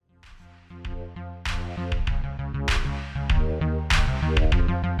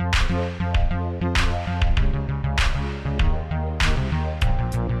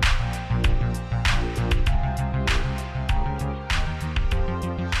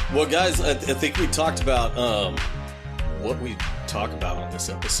Well, guys, I think we talked about what we talk about on this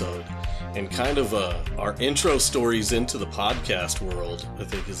episode, and kind of our intro stories into the podcast world. I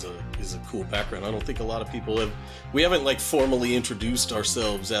think is a cool background. I don't think a lot of people we haven't like formally introduced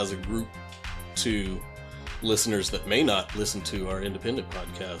ourselves as a group to listeners that may not listen to our independent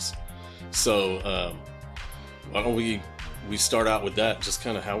podcasts. So why don't we start out with that? Just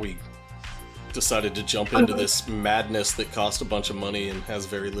kind of how we decided to jump into this madness that cost a bunch of money and has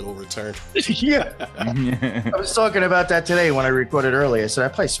very little return. Yeah. I was talking about that today when I recorded earlier. I said I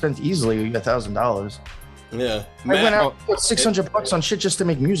probably spent easily $1,000. Yeah. I went out with $600 on shit just to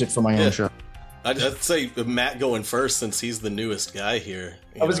make music for my own show. I'd say Matt going first since he's the newest guy here.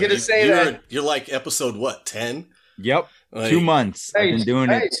 I was going to say that. You're like episode, what, 10? Yep. Like, 2 months. I've been doing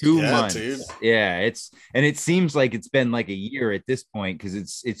it 2 months. Dude. Yeah, it seems like it's been like a year at this point because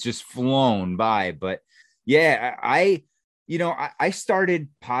it's just flown by. But yeah, I started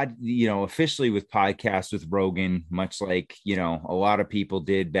officially with podcasts with Rogan, much like, a lot of people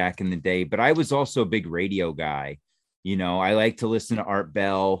did back in the day. But I was also a big radio guy. I like to listen to Art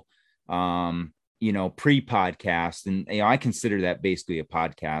Bell, pre-podcast. And, I consider that basically a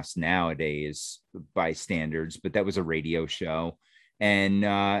podcast nowadays by standards, but that was a radio show. And,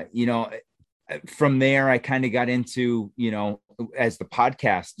 from there, I kind of got into, as the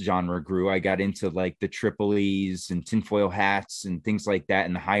podcast genre grew, I got into like the Triple E's and tinfoil hats and things like that,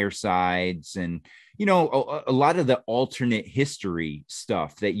 and the higher sides and, a lot of the alternate history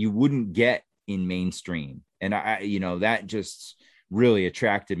stuff that you wouldn't get in mainstream. And that just really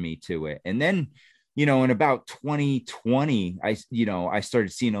attracted me to it. And then, in about 2020, I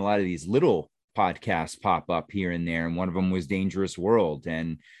started seeing a lot of these little podcasts pop up here and there. And one of them was Dangerous World.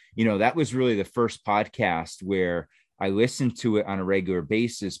 And, that was really the first podcast where I listened to it on a regular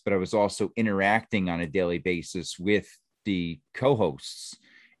basis, but I was also interacting on a daily basis with the co-hosts.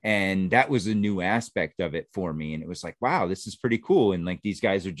 And that was a new aspect of it for me. And it was like, wow, this is pretty cool. And like, these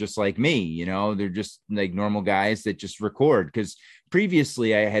guys are just like me, they're just like normal guys that just record. Because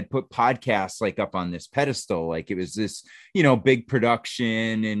previously I had put podcasts like up on this pedestal, like it was this, big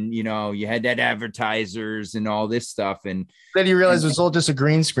production and, you had that advertisers and all this stuff. And then you realize it was all just a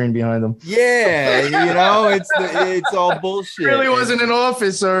green screen behind them. Yeah. It's all bullshit. It really wasn't an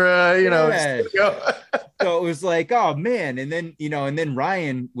office or, So it was like, oh man. And then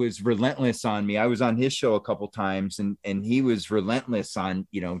Ryan was relentless on me. I was on his show a couple times and he was relentless on,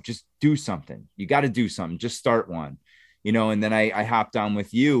 just do something. You got to do something. Just start one, and then I hopped on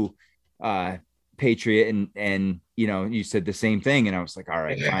with you, Patriot. And, you said the same thing. And I was like, all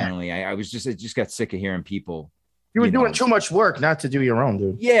right, finally, I just got sick of hearing people. You were doing too much work not to do your own,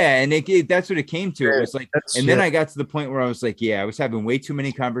 dude. Yeah. And that's what it came to. It was like, then I got to the point where I was like, I was having way too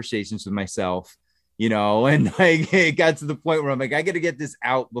many conversations with myself. And like it got to the point where I'm like, I got to get this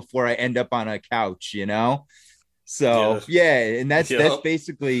out before I end up on a couch, So and that's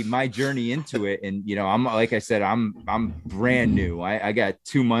basically my journey into it. And I'm like I said, I'm brand new. I got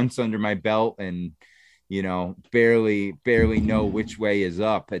 2 months under my belt, and barely know which way is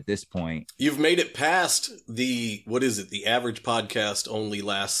up at this point. You've made it past the average podcast only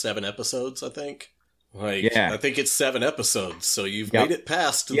lasts 7 episodes, I think. I think it's 7 episodes, so you've made it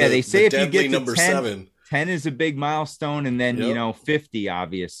past. They say if you get to number 10, 7, 10 is a big milestone, and then 50,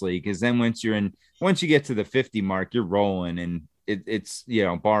 obviously, because then once you get to the 50 mark, you're rolling, and it's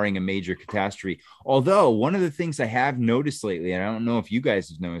barring a major catastrophe. Although one of the things I have noticed lately, and I don't know if you guys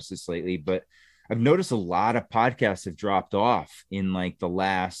have noticed this lately, but I've noticed a lot of podcasts have dropped off in like the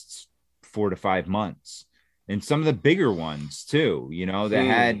last 4 to 5 months, and some of the bigger ones too. That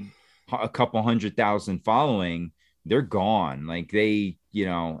had a couple 100,000 following, they're gone. Like they,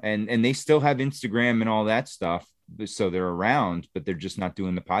 and they still have Instagram and all that stuff. So they're around, but they're just not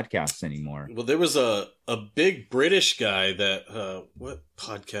doing the podcasts anymore. Well, there was a big British guy that, what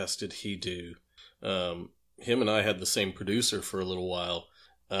podcast did he do? Him and I had the same producer for a little while.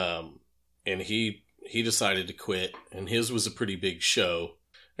 And he decided to quit, and his was a pretty big show.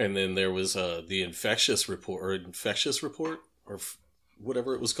 And then there was, the Infectious Report, or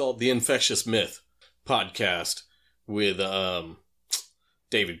whatever it was called, the Infectious Myth podcast with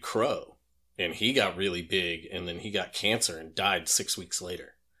David Crow, and he got really big, and then he got cancer and died 6 weeks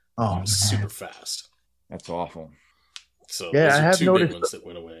later. Oh, super fast. That's awful. So those are two big ones that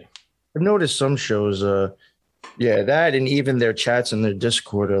went away. I've noticed some shows, that and even their chats and their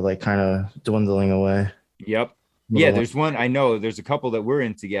Discord are like kind of dwindling away. Yep. Yeah, there's one. I know there's a couple that we're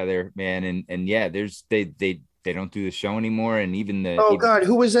in together, man, and there's they don't do the show anymore, and even the God,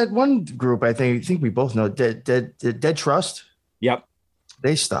 who was that one group? I think we both know Dead Trust. Yep.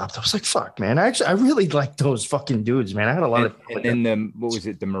 They stopped. I was like, fuck, man. I really like those fucking dudes, man. I had a lot of fun with and then what was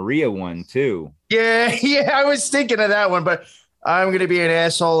it? The Maria one too. Yeah, I was thinking of that one, but I'm gonna be an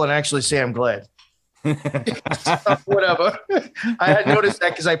asshole and actually say I'm glad. Whatever. I had noticed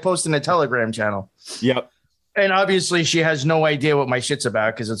that because I post in the Telegram channel. Yep. And obviously she has no idea what my shit's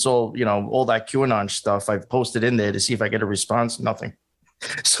about because it's all, all that QAnon stuff I've posted in there to see if I get a response. Nothing.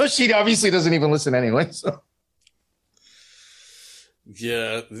 So she obviously doesn't even listen anyway. So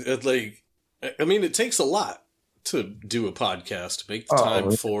yeah, it takes a lot to do a podcast, to make the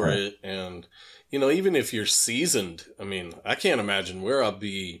time for it. And, even if you're seasoned, I can't imagine where I'll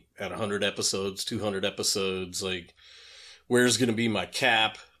be at 100 episodes, 200 episodes. Like, where's going to be my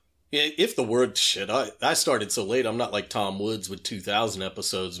cap? If the word shit, I started so late. I'm not like Tom Woods with 2,000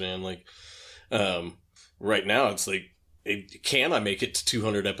 episodes, man. Like, right now it's like, can I make it to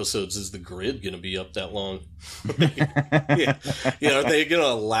 200 episodes? Is the grid going to be up that long? Are they going to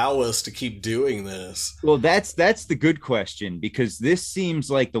allow us to keep doing this? Well, that's the good question, because this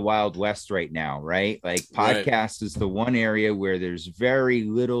seems like the Wild West right now, right? Like podcast is the one area where there's very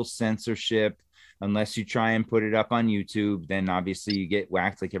little censorship, unless you try and put it up on YouTube, then obviously you get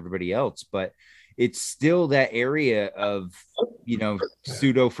whacked like everybody else. But it's still that area of,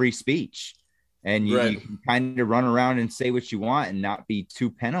 pseudo free speech. And you can kind of run around and say what you want and not be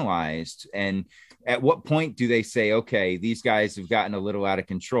too penalized. And at what point do they say, okay, these guys have gotten a little out of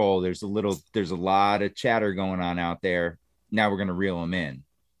control. There's a lot of chatter going on out there. Now we're going to reel them in.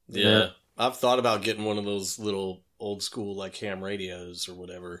 Yeah. I've thought about getting one of those little old school, like ham radios or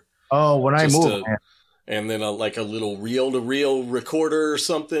whatever. Oh, when I move. And then a little reel to reel recorder or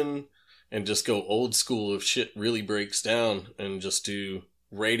something, and just go old school if shit really breaks down, and just do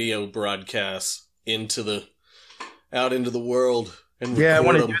radio broadcasts out into the world. And I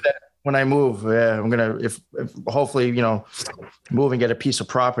want to do that when I move. Yeah, I'm gonna if hopefully move and get a piece of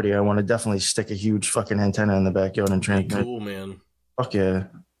property. I want to definitely stick a huge fucking antenna in the backyard and transmit. Cool, man. Fuck yeah!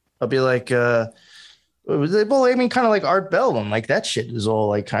 I'll be like, kind of like Art Bell, and like that shit is all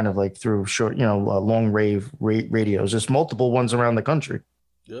like kind of like through short, long wave radios. There's multiple ones around the country.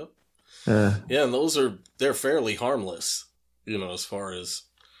 Yep. Yeah, and they're fairly harmless. As far as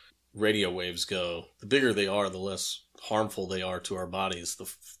radio waves go, the bigger they are, the less harmful they are to our bodies.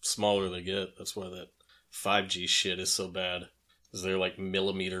 The smaller they get. That's why that 5G shit is so bad. Because they're like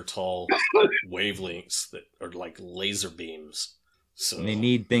millimeter tall wavelengths that are like laser beams. So and they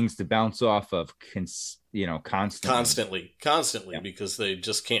need things to bounce off of, constantly, because they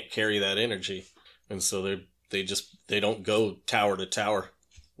just can't carry that energy, and so they don't go tower to tower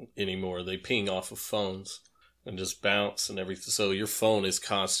anymore. They ping off of phones and just bounce and everything. So your phone is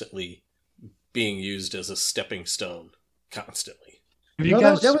constantly being used as a stepping stone, constantly. Go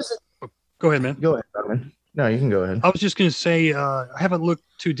ahead, man. Go ahead, Donovan. No, you can go ahead. I was just going to say, I haven't looked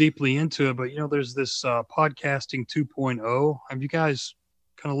too deeply into it, but there's this podcasting 2.0. Have you guys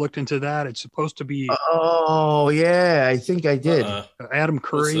kind of looked into that? It's supposed to be. Oh yeah, I think I did. Adam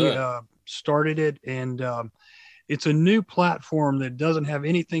Curry started it, and it's a new platform that doesn't have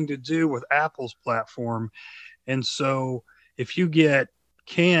anything to do with Apple's platform. And so if you get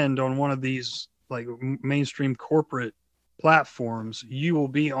canned on one of these like mainstream corporate platforms, you will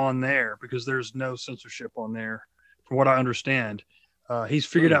be on there because there's no censorship on there, from what I understand. He's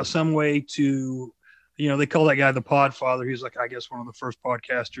figured out some way to, they call that guy the Podfather. He's like, I guess, one of the first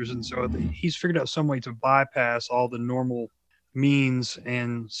podcasters. And so he's figured out some way to bypass all the normal means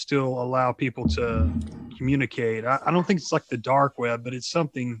and still allow people to communicate. I don't think it's like the dark web, but it's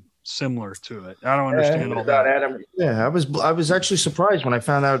something similar to it. I don't understand all that. Adam. Yeah, I was actually surprised when I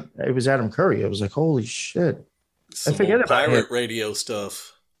found out it was Adam Curry. I was like, holy shit. I forget about pirate radio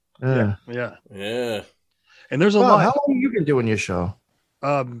stuff. Yeah. And there's a lot. How long have you been doing your show?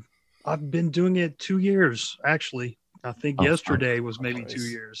 I've been doing it 2 years, actually. I think yesterday was maybe 2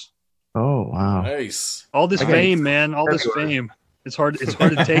 years. Oh, wow. Nice. All this fame, man. All this fame. It's hard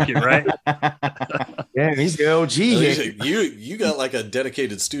to take it, right? Yeah, he's the OG. You got like a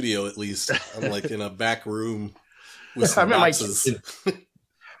dedicated studio at least. I'm like in a back room with some boxes.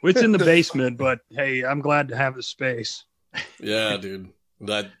 It's in the basement, but hey, I'm glad to have the space. Yeah, dude.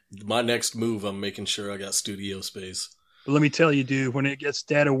 My next move, I'm making sure I got studio space. But let me tell you, dude, when it gets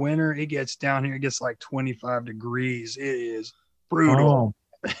dead of winter, it gets down here, it gets like 25 degrees. It is brutal.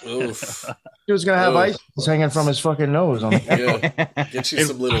 Oof. He was gonna have ice hanging from his fucking nose. Get you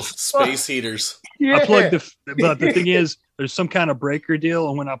some little space heaters. Yeah. I plugged but the thing is, there's some kind of breaker deal,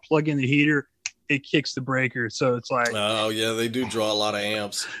 and when I plug in the heater, it kicks the breaker. So it's like, oh yeah, they do draw a lot of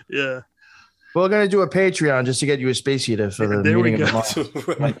amps. Yeah. We're gonna do a Patreon just to get you a space heater for the meeting of the month.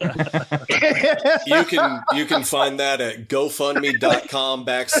 You can find that at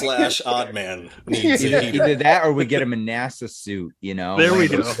GoFundMe.com/Oddman. Either that or we get him a NASA suit, There we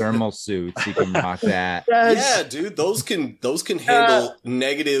go. Thermal suits. He can rock that. Yeah, dude, those can handle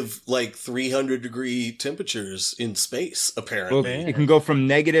negative 300-degree temperatures in space, apparently. Well, it can go from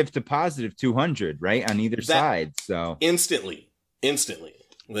negative to positive 200, right? On either side. So instantly.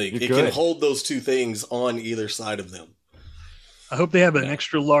 It can hold those two things on either side of them. I hope they have an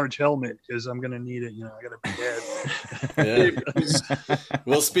extra large helmet because I'm going to need it. I got to be dead. Yeah.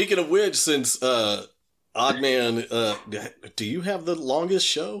 Well, speaking of which, since Oddman, do you have the longest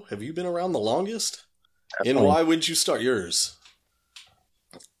show? Have you been around the longest? And why would you start yours?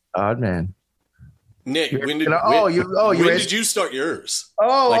 Oddman. Nick, when did you start yours?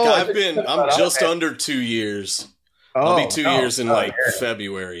 I'm just under 2 years. I'll be 2 years in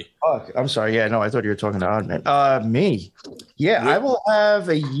February. I'm sorry. Yeah, no, I thought you were talking to Oddman. Me. Yeah, I will have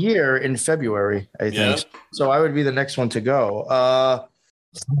a year in February, I think. Yeah. So I would be the next one to go.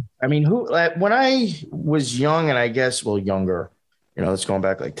 When I was young, and I guess, younger, it's going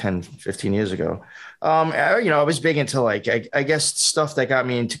back 10, 15 years ago. I was big into I guess stuff that got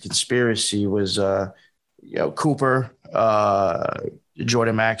me into conspiracy was, Cooper,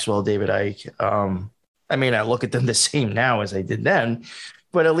 Jordan Maxwell, David Icke. I look at them the same now as I did then,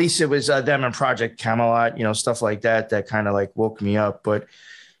 but at least it was them and Project Camelot, stuff like that kind of woke me up. But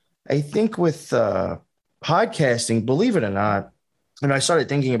I think with podcasting, believe it or not, and I started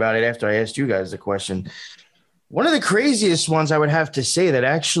thinking about it after I asked you guys the question, one of the craziest ones I would have to say that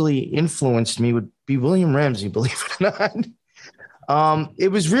actually influenced me would be William Ramsey, believe it or not.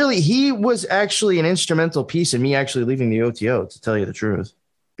 He was actually an instrumental piece in me actually leaving the OTO, to tell you the truth.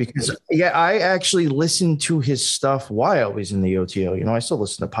 Because, I actually listened to his stuff while I was in the OTO. I still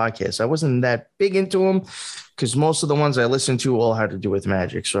listen to podcasts. I wasn't that big into them because most of the ones I listened to all had to do with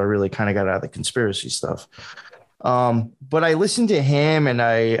magic. So I really kind of got out of the conspiracy stuff. But I listened to him and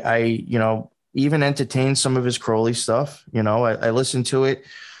I even entertained some of his Crowley stuff. I listened to it.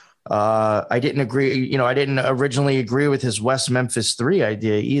 I didn't agree. I didn't originally agree with his West Memphis 3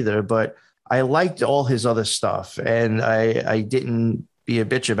 idea either, but I liked all his other stuff and I didn't be a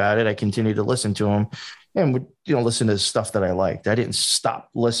bitch about it. I continued to listen to him and would, listen to stuff that I liked. I didn't stop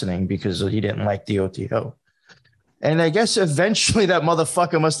listening because he didn't like the OTO. And I guess eventually that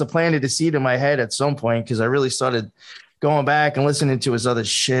motherfucker must have planted a seed in my head at some point because I really started going back and listening to his other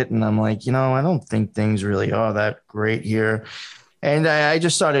shit. And I'm like, I don't think things really are that great here. And I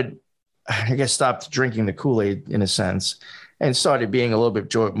just started, stopped drinking the Kool-Aid in a sense and started being a little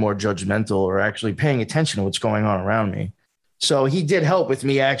bit more judgmental or actually paying attention to what's going on around me. So he did help with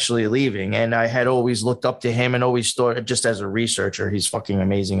me actually leaving. And I had always looked up to him and always thought, just as a researcher, he's fucking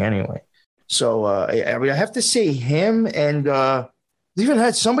amazing anyway. So I have to say him, and we even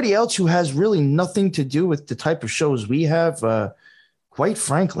had somebody else who has really nothing to do with the type of shows we have. Quite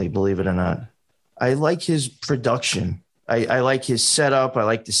frankly, believe it or not, I like his production. I like his setup. I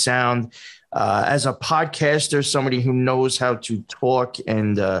like the sound. As a podcaster, somebody who knows how to talk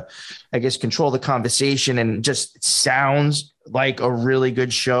and control the conversation and just sounds like a really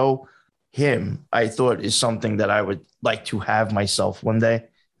good show. Him, I thought, is something that I would like to have myself one day,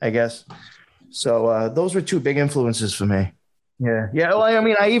 I guess. So those were two big influences for me. Yeah. Well,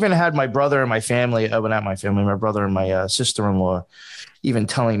 I even had my brother and my family, not my family, my brother and my sister-in-law even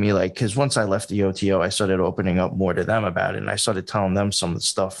telling me because once I left the OTO, I started opening up more to them about it. And I started telling them some of the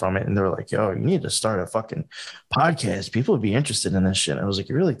stuff from it. And they were like, yo, you need to start a fucking podcast. People would be interested in this shit. I was like,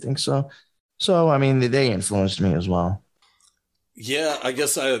 you really think so? So, they influenced me as well. Yeah, I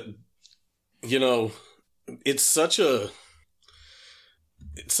guess it's such a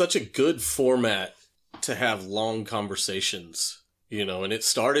good format to have long conversations, and it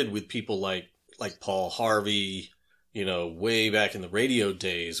started with people like Paul Harvey, way back in the radio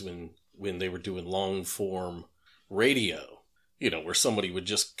days when they were doing long form radio, where somebody would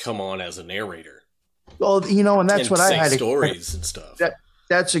just come on as a narrator. Well, and that's what I had stories and stuff.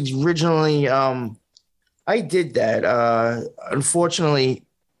 That's originally, I did that. Unfortunately,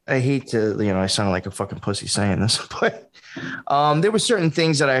 I hate to, I sound like a fucking pussy saying this, but there were certain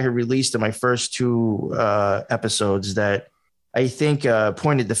things that I had released in my first 2 episodes that I think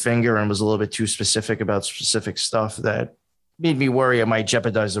pointed the finger and was a little bit too specific about specific stuff that made me worry I might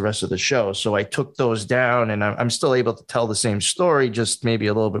jeopardize the rest of the show. So I took those down and I'm still able to tell the same story, just maybe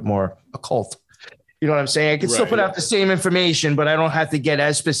a little bit more occult. You know what I'm saying? I can still put out the same information, but I don't have to get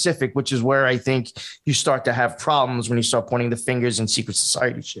as specific, which is where I think you start to have problems when you start pointing the fingers and secret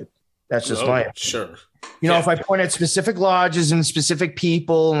society shit. That's just my opinion. Sure. You know, if I point at specific lodges and specific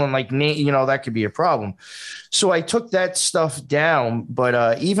people and like, you know, that could be a problem. So I took that stuff down.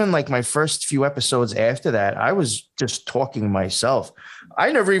 But even like my first few episodes after that, I was just talking myself.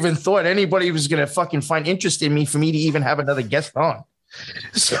 I never even thought anybody was going to fucking find interest in me for me to even have another guest on.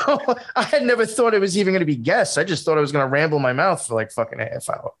 So I had never thought it was even going to be guests. I just thought I was going to ramble my mouth for like fucking a half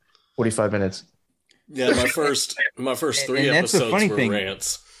hour, 45 minutes. Yeah, my first 3 episodes were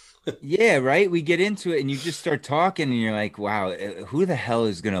rants. Yeah, right. We get into it and you just start talking and you're like, wow, who the hell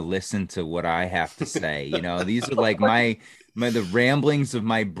is going to listen to what I have to say? You know, these are like the ramblings of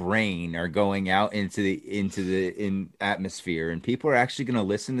my brain are going out into the atmosphere, and people are actually going to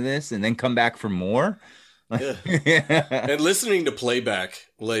listen to this and then come back for more. Yeah. And listening to playback,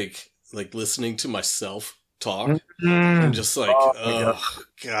 like listening to myself talk and just like, oh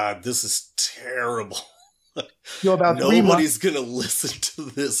God, this is terrible. Nobody's gonna listen to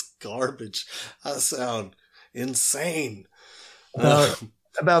this garbage. I sound insane.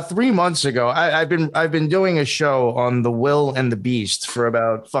 About 3 months ago, I've been doing a show on the Will and the Beast for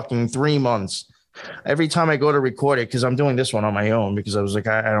about fucking 3 months. Every time I go to record it, because I'm doing this one on my own, because I was like,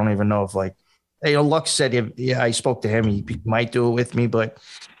 I don't even know if like, you know, Lux said, yeah, I spoke to him, he might do it with me, but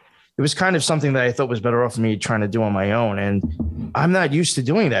it was kind of something that I thought was better off me trying to do on my own. And I'm not used to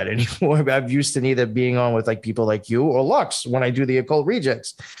doing that anymore. I'm used to either being on with like people like you or Lux when I do the Occult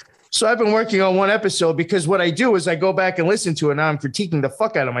Rejects. So I've been working on one episode because what I do is I go back and listen to it. Now I'm critiquing the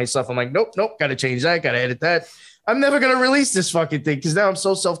fuck out of myself. I'm like, nope, got to change that. Got to edit that. I'm never going to release this fucking thing because now I'm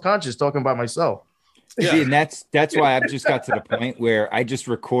so self-conscious talking about myself. Yeah. See, and that's why I've just got to the point where I just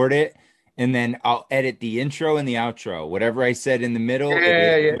record it. And then I'll edit the intro and the outro. Whatever I said in the middle.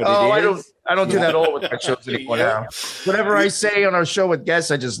 Yeah. I don't do that all with my shows anymore now. Whatever I say on our show with guests,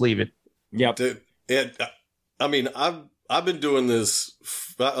 I just leave it. Yep. I mean, I've been doing this.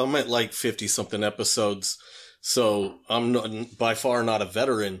 I'm at like 50 something episodes, so I'm by far not a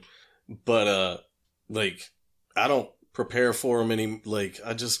veteran. But like, I don't prepare for them any. Like,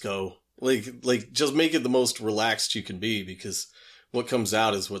 I just go like just make it the most relaxed you can be, because what comes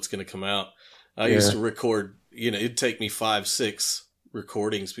out is what's going to come out. I used to record, you know, it'd take me 5-6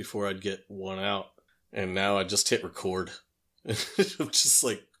 recordings before I'd get one out. And now I just hit record. I'm just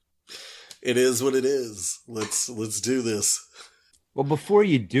like, it is what it is. Let's do this. Well, before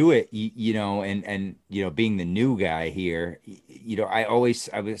you do it, you know, and, you know, being the new guy here, you know, I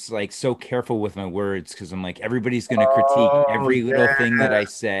was like so careful with my words, because I'm like, everybody's going to critique every little thing that I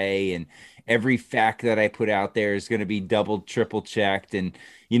say, and every fact that I put out there is going to be double, triple checked. And,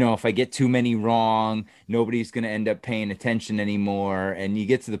 you know, if I get too many wrong, nobody's going to end up paying attention anymore. And you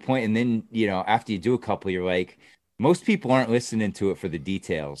get to the point, and then, you know, after you do a couple, you're like, most people aren't listening to it for the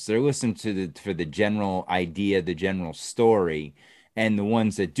details. They're listening for the general idea, the general story. And the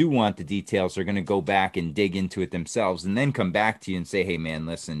ones that do want the details are going to go back and dig into it themselves and then come back to you and say, hey, man,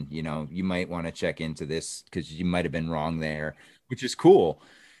 listen, you know, you might want to check into this because you might have been wrong there, which is cool.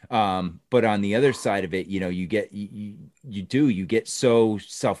 But on the other side of it, you know, you get so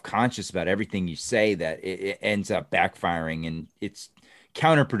self-conscious about everything you say that it ends up backfiring, and it's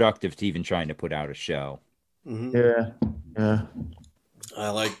counterproductive to even trying to put out a show. Mm-hmm. Yeah. I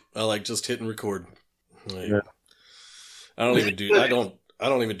like just hitting record. I don't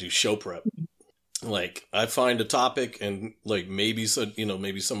even do show prep. Like, I find a topic and like maybe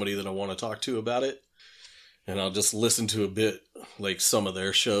somebody that I want to talk to about it, and I'll just listen to a bit, like some of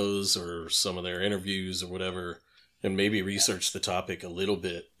their shows or some of their interviews or whatever, and maybe research the topic a little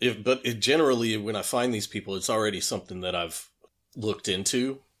bit. Generally, when I find these people, it's already something that I've looked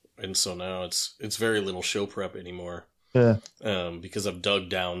into, and so now it's very little show prep anymore. Yeah. Because I've dug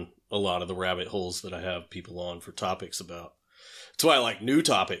down a lot of the rabbit holes that I have people on for topics about. That's why I like new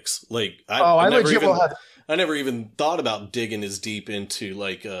topics. Like, I never even thought about digging as deep into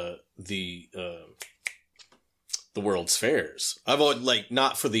like the World's Fairs. I've always, like,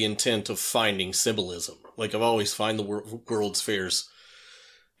 not for the intent of finding symbolism. Like, I've always find the World's Fairs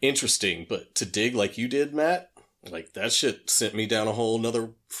interesting, but to dig like you did, Matt, like, that shit sent me down a whole nother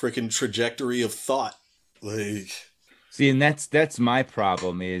freaking trajectory of thought. Like, see, and that's my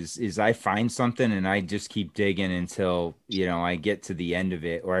problem is I find something and I just keep digging until, you know, I get to the end of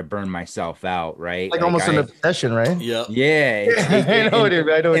it, or I burn myself out, right? Like almost an obsession, right? Yeah. I know it is.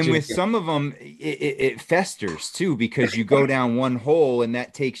 And with some of them, it festers too, because you go down one hole and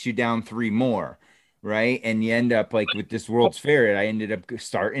that takes you down 3 more. Right. And you end up like with this World's Fair, I ended up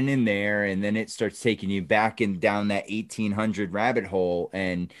starting in there, and then it starts taking you back and down that 1800 rabbit hole,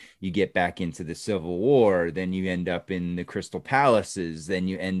 and you get back into the Civil War. Then you end up in the Crystal Palaces. Then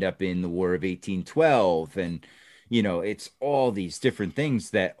you end up in the War of 1812. And, it's all these different things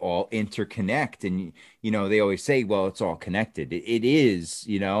that all interconnect. And, they always say, well, it's all connected. It is,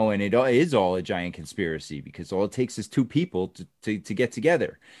 and it is all a giant conspiracy, because all it takes is two people to get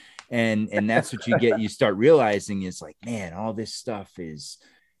together. And that's what you start realizing is like, man, all this stuff is,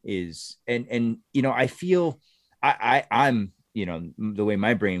 and I feel I'm, the way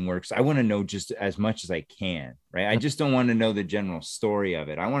my brain works, I want to know just as much as I can, right? I just don't want to know the general story of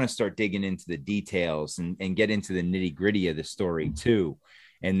it. I want to start digging into the details and get into the nitty gritty of the story too.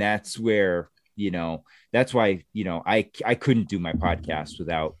 And that's where, that's why, I couldn't do my podcast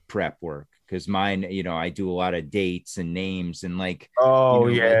without prep work, because mine, I do a lot of dates and names and like,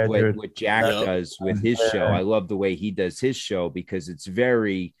 what Jack does with his show. I love the way he does his show, because it's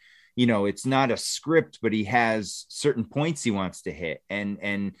very, it's not a script, but he has certain points he wants to hit.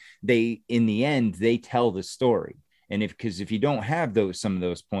 And they, in the end, they tell the story. And because if you don't have some of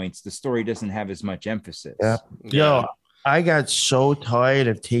those points, the story doesn't have as much emphasis. Yeah. Yo, I got so tired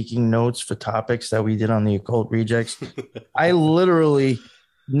of taking notes for topics that we did on the Occult Rejects. I literally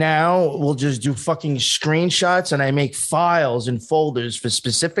now will just do fucking screenshots, and I make files and folders for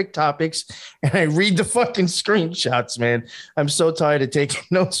specific topics, and I read the fucking screenshots, man. I'm so tired of taking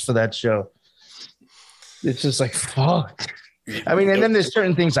notes for that show. It's just like, fuck. I mean, and then there's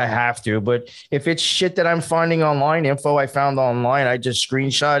certain things I have to, but if it's shit that I'm finding online, info I found online, I just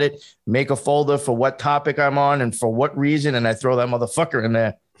screenshot it, make a folder for what topic I'm on and for what reason, and I throw that motherfucker in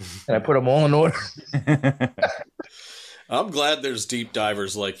there, and I put them all in order. I'm glad there's deep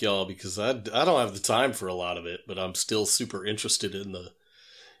divers like y'all, because I don't have the time for a lot of it, but I'm still super interested in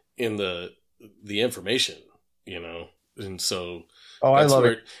the information, and so I love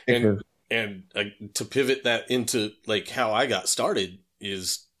it. And to pivot that into like how I got started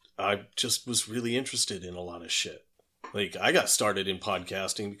is I just was really interested in a lot of shit. Like I got started in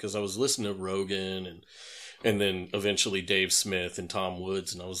podcasting because I was listening to Rogan and then eventually Dave Smith and Tom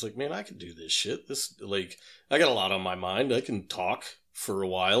Woods. And I was like, man, I can do this shit. I got a lot on my mind. I can talk for a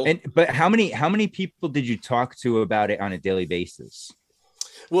while. But how many people did you talk to about it on a daily basis?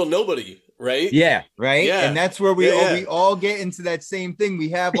 Well, nobody, right? Yeah, right. Yeah. And that's where we all get into that same thing. We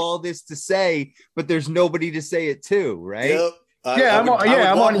have all this to say, but there's nobody to say it to, right? Yep. I'm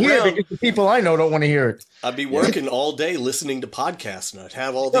on here because the people I know don't want to hear it. I'd be working all day listening to podcasts, and I'd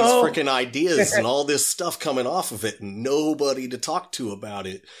have all these freaking ideas and all this stuff coming off of it, and nobody to talk to about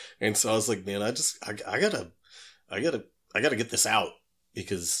it. And so I was like, man, I gotta get this out,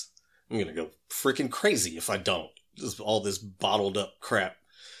 because I'm gonna go freaking crazy if I don't. Just all this bottled up crap.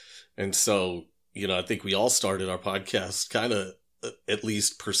 And so, I think we all started our podcast kind of, at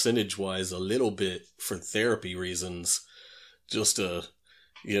least percentage wise, a little bit for therapy reasons. Just to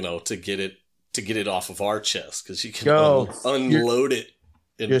get it off of our chest, because you can unload it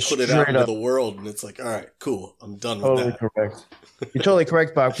and put it out into the world, and it's like, all right, cool, I'm done with that. Correct. You're totally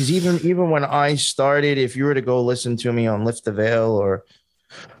correct, Bob. Because even when I started, if you were to go listen to me on Lift the Veil or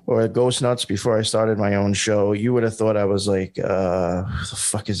Ghost Nuts before I started my own show, you would have thought I was like, the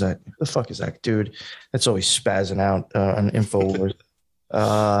fuck is that? The fuck is that dude? That's always spazzing out on InfoWars.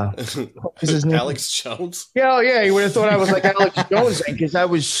 Is his name Alex Jones? Yeah, you would have thought I was like Alex Jones, because I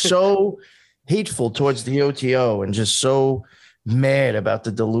was so hateful towards the OTO and just so mad about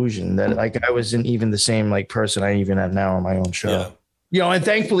the delusion that like I wasn't even the same like person I even have now on my own show. And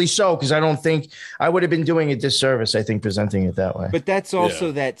thankfully so, because I don't think I would have been doing a disservice, I think, presenting it that way. But that's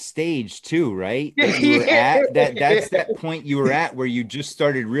also that stage too, right? That you were at, that's that point you were at where you just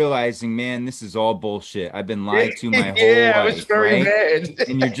started realizing, man, this is all bullshit. I've been lied to my whole life. I was very mad.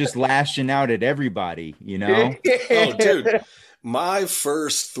 And you're just lashing out at everybody, Oh, dude. My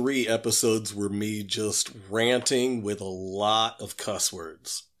first 3 episodes were me just ranting with a lot of cuss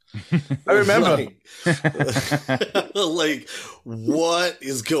words. I remember. Like, what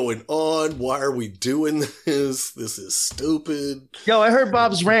is going on? Why are we doing this? This is stupid. Yo, I heard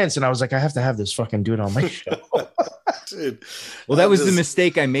Bob's rants, and I was like, I have to have this fucking dude on my show. Dude, well, that was the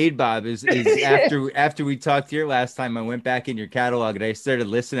mistake I made, Bob, is after we talked here last time, I went back in your catalog and I started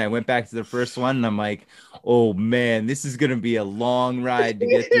listening. I went back to the first one and I'm like, oh man, this is going to be a long ride to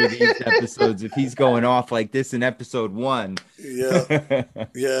get through these episodes if he's going off like this in episode 1. Yeah.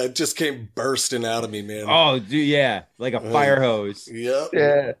 Yeah. It just came bursting out of me, man. Oh, dude. Yeah. Like a fire hose. Yep.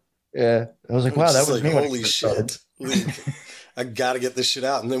 Yeah. I was like, wow, that was like, holy shit. I got to get this shit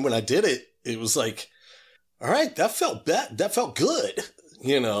out. And then when I did it, it was like, all right, that felt bad. That felt good,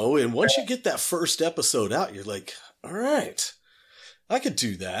 and once you get that first episode out, you're like, all right, I could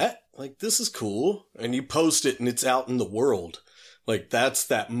do that. Like, this is cool. And you post it and it's out in the world. Like, that's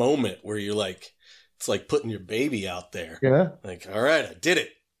that moment where you're like, it's like putting your baby out there. Yeah. Like, all right, I did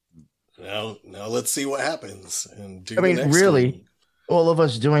it. Now let's see what happens. And do I mean, the next really, one. all of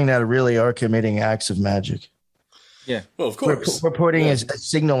us doing that really are committing acts of magic. Yeah. Well, of course. We're putting a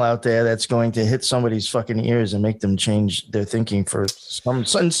signal out there that's going to hit somebody's fucking ears and make them change their thinking for some way.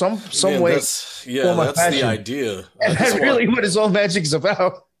 That's the idea. And that's really what his old magic's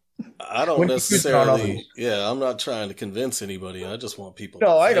about. I don't necessarily. Yeah, I'm not trying to convince anybody. I just want people.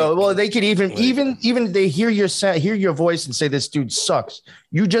 No, I know. Well, they could even they hear your voice and say this dude sucks.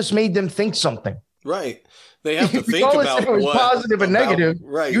 You just made them think something. Right. They have to think about what positive and negative.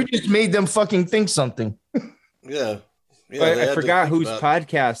 Right. You just made them fucking think something. Yeah. I forgot whose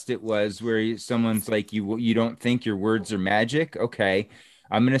podcast it was where someone's like, you don't think your words are magic? Okay,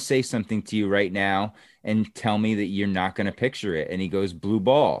 I'm going to say something to you right now and tell me that you're not going to picture it. And he goes, blue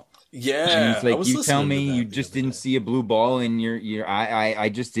ball. Yeah. And it's like, you tell me you just didn't see a blue ball and I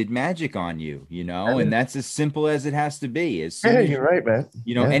just did magic on you, and that's as simple as it has to be. You're right, man.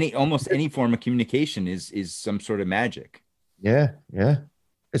 Almost any form of communication is some sort of magic. Yeah. Yeah.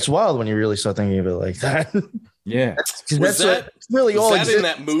 It's wild when you really start thinking of it like that. Yeah. That's really all that in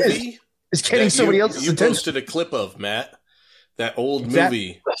that movie? It's getting somebody else's attention. You posted a clip of, Matt. That old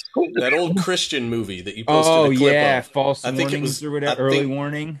movie. That old Christian movie that you posted a clip of. False warnings or whatever. Early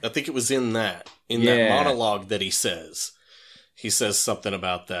warning. I think it was in that monologue that he says. He says something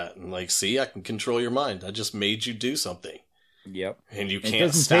about that. And like, see, I can control your mind. I just made you do something. Yep. And you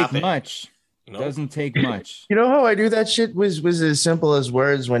can't stop it. It doesn't take much. No. Doesn't take much. You know how I do that shit was as simple as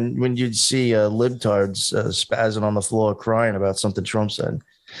words when you'd see libtards spazzing on the floor crying about something Trump said.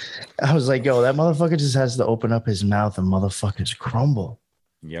 I was like, yo, that motherfucker just has to open up his mouth and motherfuckers crumble.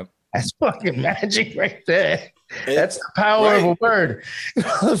 Yep. That's fucking magic right there. That's the power of a word.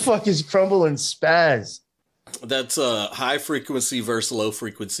 Motherfuckers crumble and spaz. That's high frequency versus low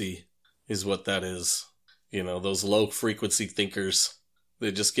frequency is what that is. Those low frequency thinkers.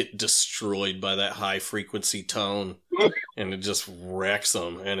 They just get destroyed by that high frequency tone and it just wrecks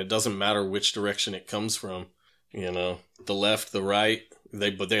them. And it doesn't matter which direction it comes from, the left, the right,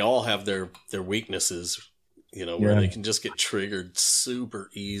 but they all have their weaknesses, where they can just get triggered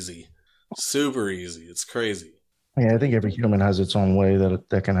super easy. It's crazy. Yeah. I think every human has its own way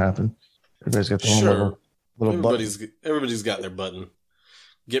that can happen. Everybody's got their own little button. Everybody's got their button.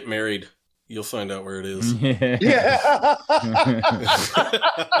 Get married. You'll find out where it is. Yeah.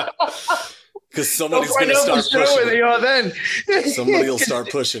 Because somebody's going to start pushing where they are then. Somebody will start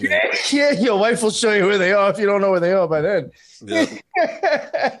pushing it. Yeah, your wife will show you where they are if you don't know where they are by then. Yeah.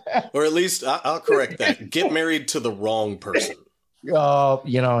 Or at least, I'll correct that. Get married to the wrong person. Oh,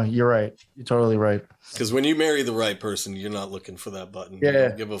 you're right. You're totally right. Because when you marry the right person, you're not looking for that button. Yeah. You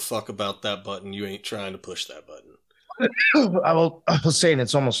don't give a fuck about that button. You ain't trying to push that button. I was saying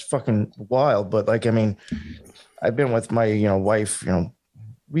it's almost fucking wild, but I've been with my wife,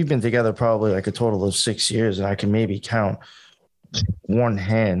 we've been together probably like a total of 6 years, and I can maybe count one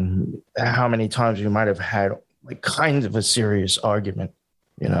hand how many times we might have had like kind of a serious argument,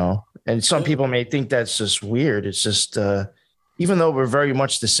 and some people may think that's just weird. It's just even though we're very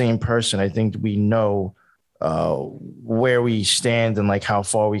much the same person, I think we know where we stand and like how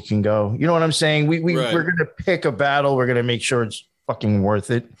far we can go. You know what I'm saying? We're going to pick a battle. We're going to make sure it's fucking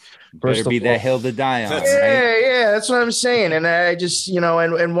worth it. Better be that hill to die on. Yeah, that's what I'm saying. And I just,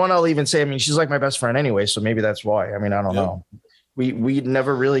 and one I'll even say, I mean, she's like my best friend anyway, so maybe that's why. I mean, I don't know. We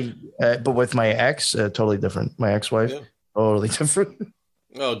never really, but with my ex, totally different. My ex-wife, totally different.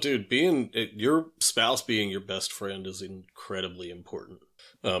 Oh, dude, your spouse being your best friend is incredibly important.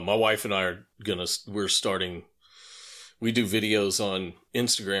 My wife and I we do videos on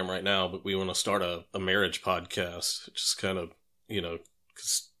Instagram right now, but we want to start a marriage podcast. Just kind of,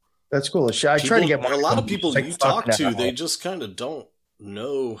 cause that's cool. I try to get a lot of people you talk to, they just kind of don't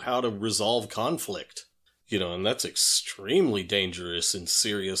know how to resolve conflict, and that's extremely dangerous in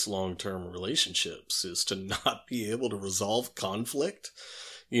serious long-term relationships, is to not be able to resolve conflict,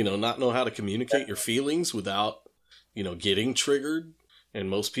 not know how to communicate your feelings without, getting triggered. And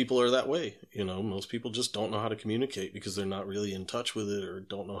most people are that way. Most people just don't know how to communicate because they're not really in touch with it or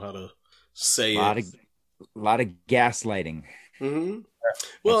don't know how to say it. A lot of gaslighting. Mm-hmm.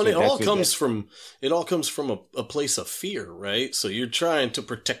 Well, and it all comes from a place of fear, right? So you're trying to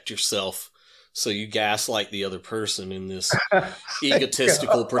protect yourself. So you gaslight the other person in this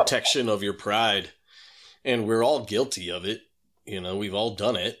egotistical protection of your pride. And we're all guilty of it. We've all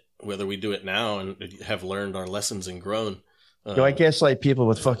done it, whether we do it now and have learned our lessons and grown. I gaslight people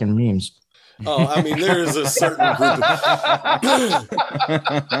with fucking memes. Oh, I mean, there is a certain group.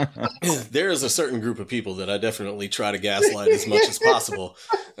 There is a certain group of people that I definitely try to gaslight as much as possible.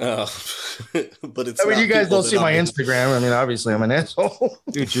 But it's. I mean, you guys don't see my Instagram. I mean, obviously, I'm an asshole.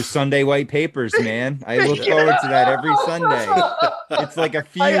 Dude, it's your Sunday white papers, man. I look forward to that every Sunday. It's like a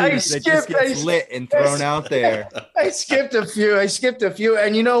fuse that just gets lit and thrown out there. I skipped a few.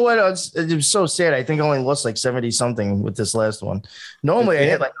 And you know what? It was so sad. I think I only lost like 70 something with this last one. Normally, I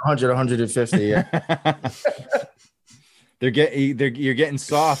hit like 100, 150. Yeah. You're getting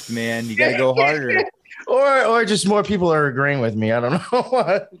soft, man. You got to go harder. Or just more people are agreeing with me. I don't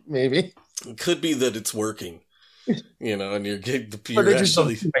know. Maybe. It could be that it's working, and you're getting you're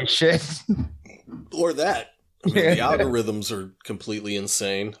actually my shit. Or that. I mean, the algorithms are completely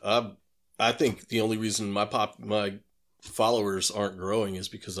insane. I think the only reason my followers aren't growing is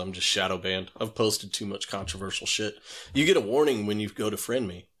because I'm just shadow banned. I've posted too much controversial shit. You get a warning when you go to friend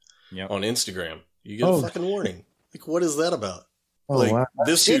me on Instagram. You get a fucking warning. Like, what is that about? Wow.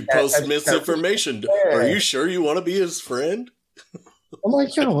 This dude posts misinformation. Are you sure you want to be his friend? I'm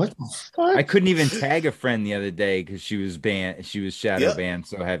like, yo, what the fuck? I couldn't even tag a friend the other day because she was banned. She was shadow banned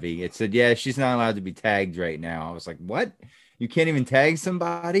so heavy. It said, yeah, she's not allowed to be tagged right now. I was like, what? You can't even tag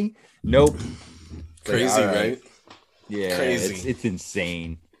somebody? Nope. Crazy, right? Yeah, crazy. It's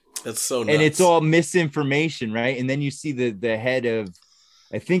insane. That's so nuts. And it's all misinformation, right? And then you see the head of,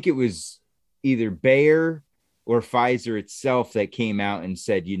 I think it was either Bayer or Pfizer itself that came out and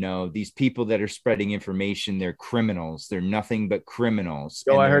said, these people that are spreading information, they're criminals. They're nothing but criminals.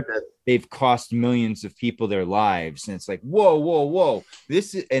 Oh, I heard that. They've cost millions of people their lives. And it's like, whoa.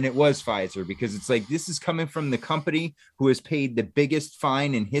 And it was Pfizer, because it's like, this is coming from the company who has paid the biggest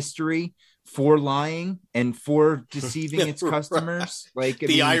fine in history for lying and for deceiving its customers. Like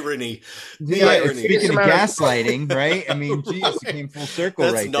the irony. Speaking of gaslighting, right? I mean, geez, it came full circle.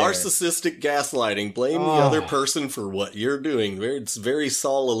 That's right narcissistic there. Gaslighting. Blame the other person for what you're doing. It's very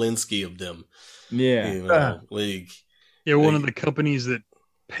Saul Alinsky of them. Yeah. One of the companies that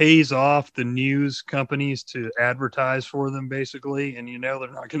pays off the news companies to advertise for them, basically, and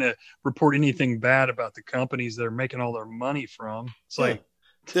they're not going to report anything bad about the companies they're making all their money from.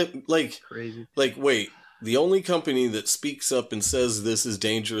 It's crazy. Wait, the only company that speaks up and says this is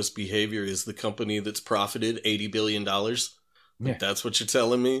dangerous behavior is the company that's profited $80 billion. Yeah. That's what you're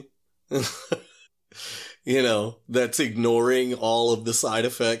telling me? That's ignoring all of the side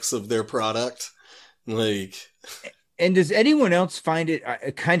effects of their product. And does anyone else find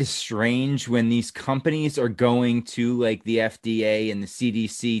it kind of strange when these companies are going to like the FDA and the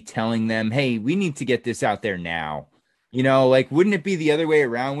CDC telling them, hey, we need to get this out there now? Wouldn't it be the other way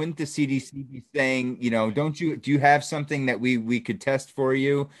around? Wouldn't the CDC be saying, do you have something that we could test for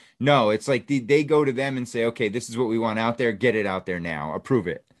you? No, it's like they go to them and say, okay, this is what we want out there. Get it out there now. Approve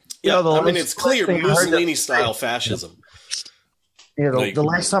it. Yeah, it's clear Mussolini-style fascism. The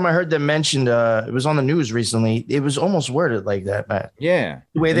last time I heard them mentioned, it was on the news recently. It was almost worded like that, Matt. Yeah,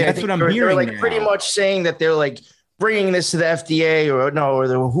 that's what I'm hearing. They're pretty much saying that they're bringing this to the FDA or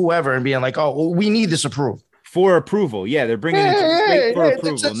whoever and being like, oh, we need this approved. For approval, they're bringing it for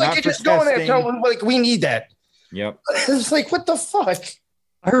approval. It's like you're just going there telling them, we need that. Yep. It's like, what the fuck?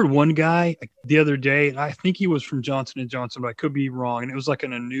 I heard one guy the other day, and I think he was from Johnson & Johnson, but I could be wrong. And it was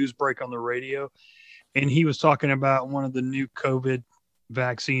in a news break on the radio. And he was talking about one of the new COVID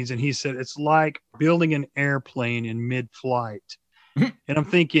vaccines. And he said, it's like building an airplane in mid-flight. And I'm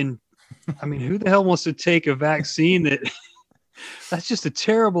thinking, who the hell wants to take a vaccine that's just a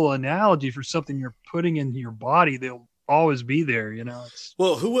terrible analogy for something you're putting in your body. They'll always be there,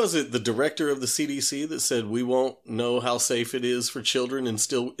 Well, who was it? The director of the CDC that said we won't know how safe it is for children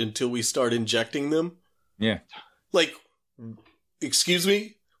until we start injecting them? Yeah. Excuse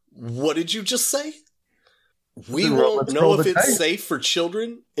me? What did you just say? We won't know if it's safe for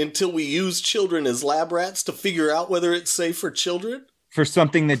children until we use children as lab rats to figure out whether it's safe for children? For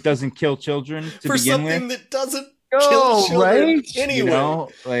something that doesn't kill children for something that doesn't kill children right? Anyway.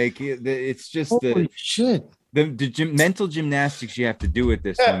 It's just holy shit. The mental gymnastics you have to do with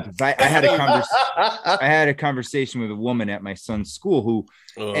this one. I had a conversation with a woman at my son's school who,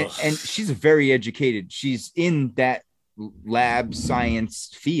 and she's very educated. She's in that lab science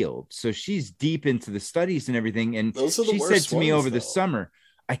field, so she's deep into the studies and everything. And she said to me over the summer,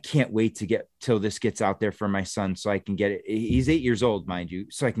 I can't wait to get till this gets out there for my son, so I can get it. He's 8 years old, mind you,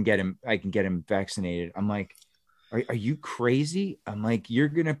 so I can get him vaccinated. I'm like, are you crazy? I'm like, you're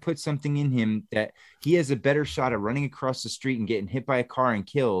going to put something in him that he has a better shot of running across the street and getting hit by a car and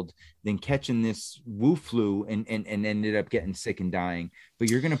killed than catching this Wu flu and ended up getting sick and dying. But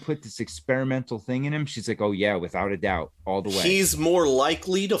you're going to put this experimental thing in him. She's like, oh yeah, without a doubt, all the way. He's more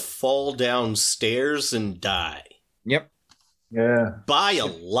likely to fall downstairs and die. Yep. Yeah. By a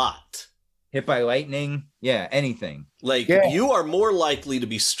lot. Hit by lightning. Yeah. Anything. Like, you are more likely to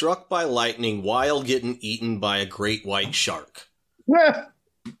be struck by lightning while getting eaten by a great white shark. Yeah.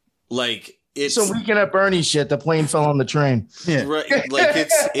 Like, it's so weekend at Bernie shit. The plane fell on the train. Yeah. right. Like,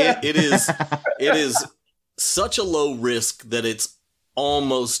 it is such a low risk that it's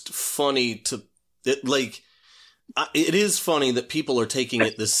almost funny to it. Like, it is funny that people are taking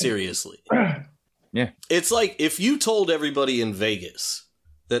it this seriously. Yeah. It's like if you told everybody in Vegas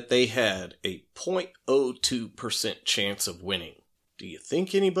that they had a 0.02% chance of winning, do you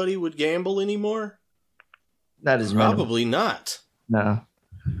think anybody would gamble anymore? That is probably not. No.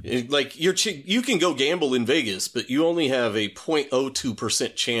 Like you can go gamble in Vegas, but you only have a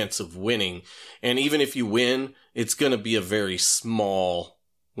 0.02% chance of winning, and even if you win, it's going to be a very small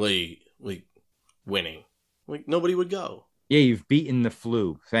like winning. Like nobody would go. Yeah, you've beaten the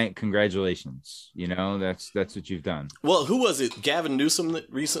flu. Congratulations. You know, that's what you've done. Well, who was it? Gavin Newsom that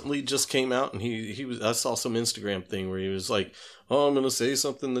recently just came out, and he was. I saw some Instagram thing where he was like, "Oh, I'm going to say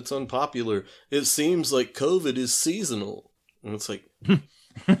something that's unpopular. It seems like COVID is seasonal," and it's like,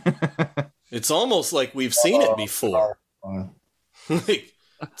 it's almost like we've seen it before. Like,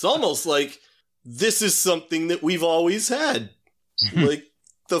 it's almost like this is something that we've always had, like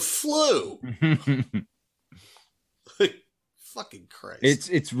the flu. Fucking Christ.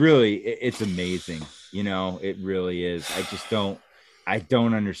 It's amazing. You know, it really is. I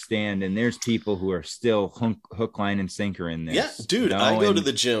don't understand. And there's people who are still hook, line, and sinker in this. Yeah, dude, I go to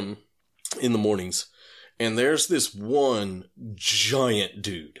the gym in the mornings, and there's this one giant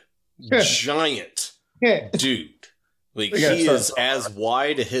dude. Giant dude. Like, he is as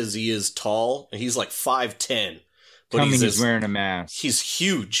wide as he is tall. He's like 5'10". But he's wearing a mask. He's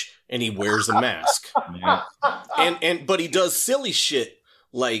huge. And he wears a mask. Yeah. But he does silly shit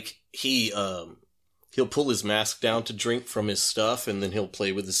like he'll pull his mask down to drink from his stuff, and then he'll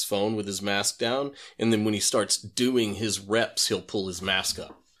play with his phone with his mask down, and then when he starts doing his reps, he'll pull his mask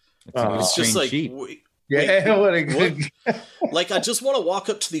up. It's just like what a good like, I just want to walk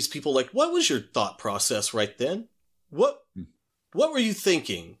up to these people like, what was your thought process right then? What were you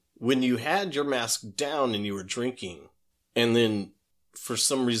thinking when you had your mask down and you were drinking, and then for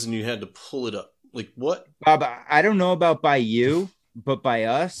some reason you had to pull it up? Like, what? Bob, I don't know about by you, but by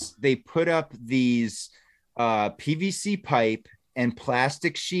us, they put up these PVC pipe and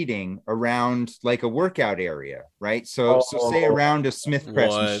plastic sheeting around like a workout area, right? So say around a Smith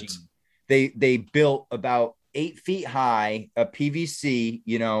press machine. They built about 8 feet high a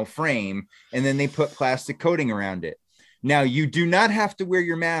PVC, frame, and then they put plastic coating around it. Now, you do not have to wear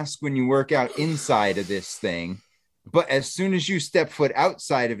your mask when you work out inside of this thing. But as soon as you step foot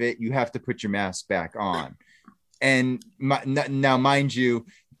outside of it, you have to put your mask back on. And now, mind you,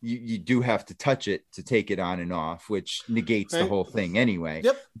 you do have to touch it to take it on and off, which negates the whole thing anyway.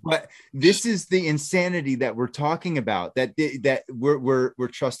 Yep. But this is the insanity that we're talking about, that we're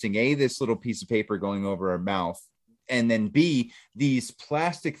trusting this little piece of paper going over our mouth, and then B, these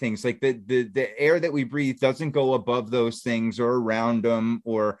plastic things, like the air that we breathe doesn't go above those things or around them,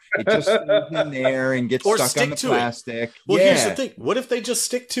 or it just stays in there and gets stuck on the plastic. Well, here's the thing. What if they just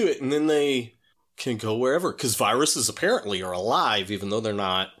stick to it and then they can go wherever? Because viruses apparently are alive, even though they're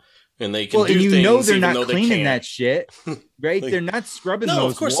not. And they can do things, they're even not though cleaning they that shit, right? Like, they're not scrubbing no,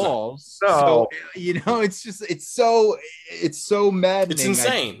 those of course walls. Not. No. So, it's so maddening. It's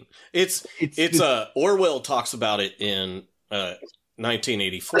insane. It's Orwell talks about it in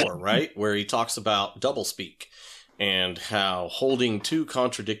 1984, right? Where he talks about doublespeak and how holding two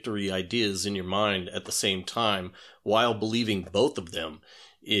contradictory ideas in your mind at the same time while believing both of them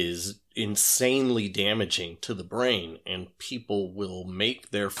is insanely damaging to the brain, and people will make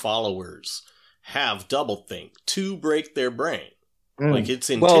their followers have doublethink to break their brain. Like, it's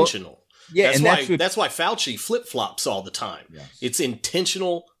intentional. Yeah, that's why Fauci flip-flops all the time. Yes. It's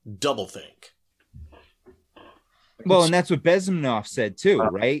intentional doublethink. Well, and that's what Bezmenov said too,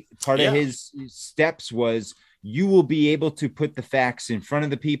 right? Part of his steps was, you will be able to put the facts in front of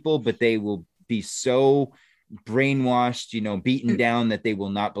the people, but they will be so brainwashed, beaten down, that they will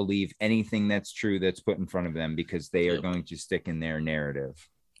not believe anything that's true that's put in front of them, because they are going to stick in their narrative.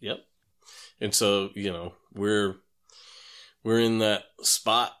 Yep. And so, we're in that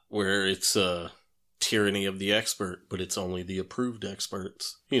spot where it's tyranny of the expert, but it's only the approved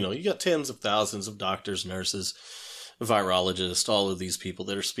experts. You got tens of thousands of doctors, nurses, virologists, all of these people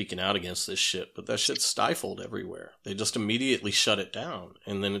that are speaking out against this shit, but that shit's stifled everywhere. They just immediately shut it down.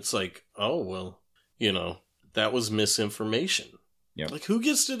 And then it's like, oh, well, that was misinformation. Yeah. Like, who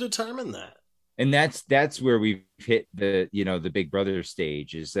gets to determine that? And that's where we've hit the Big Brother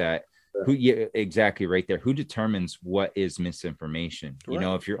stage, is that exactly right there. Who determines what is misinformation? Right.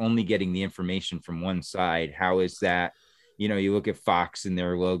 If you're only getting the information from one side, how is that? You look at Fox and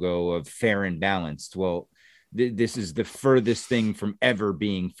their logo of fair and balanced. Well, this is the furthest thing from ever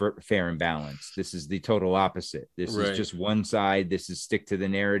being fair and balanced. This is the total opposite. This is just one side. This is stick to the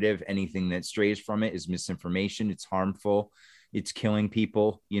narrative. Anything that strays from it is misinformation. It's harmful. It's killing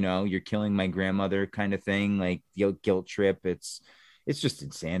people. You're killing my grandmother kind of thing, like guilt trip. It's just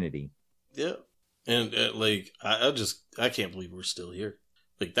insanity. Yeah. And I can't believe we're still here.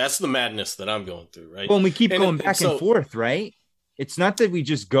 Like, that's the madness that I'm going through, right? Well, and we keep going back and forth, right? It's not that we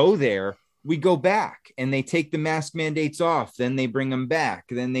just go there. We go back and they take the mask mandates off. Then they bring them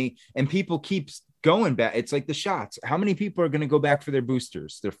back. And people keep going back. It's like the shots. How many people are going to go back for their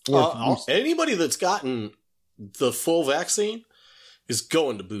boosters? Their fourth booster? Anybody that's gotten the full vaccine is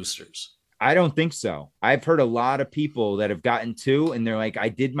going to boosters. I don't think so. I've heard a lot of people that have gotten 2 and they're like, I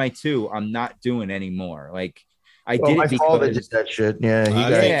did my 2. I'm not doing anymore. Like, I did it because did that shit. Yeah.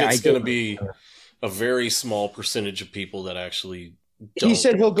 I think it's going to be a very small percentage of people that actually He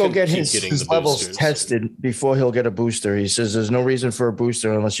said he'll go get his levels tested before he'll get a booster. He says there's no reason for a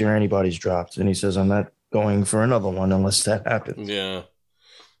booster unless your antibodies dropped. And he says, I'm not going for another one unless that happens. Yeah.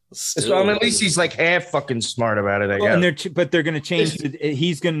 So at least he's like half fucking smart about it, I guess. But they're going to change.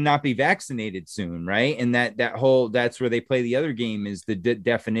 He's going to not be vaccinated soon, right? And that's where they play the other game, is the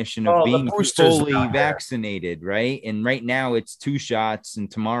definition of being fully vaccinated, right? And right now it's 2 shots, and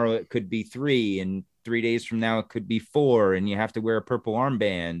tomorrow it could be 3, and 3 days from now it could be 4, and you have to wear a purple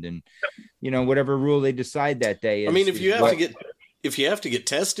armband, and whatever rule they decide that day. If you have to get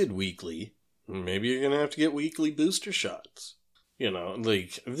tested weekly, maybe you're going to have to get weekly booster shots.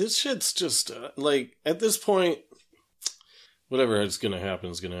 This shit's just at this point, whatever is going to happen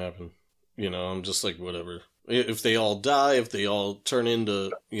is going to happen. I'm just like, whatever. If they all die, if they all turn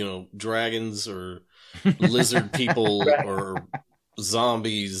into, dragons or lizard people or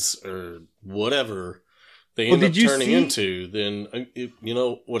zombies or whatever they end up turning into, then,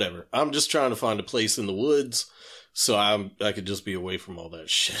 whatever. I'm just trying to find a place in the woods so I could just be away from all that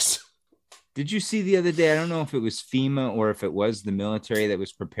shit. Did you see the other day? I don't know if it was FEMA or if it was the military that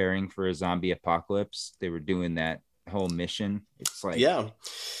was preparing for a zombie apocalypse. They were doing that whole mission. It's like, yeah,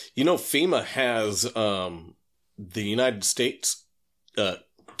 FEMA has the United States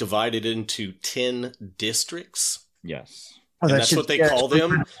divided into 10 districts. Yes, and that's what they call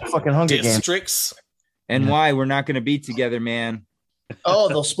them. Fucking Hunger districts. And why we're not going to be together, man? Oh,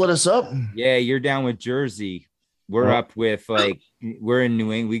 they'll split us up. Yeah, you're down with Jersey. We're up with we're in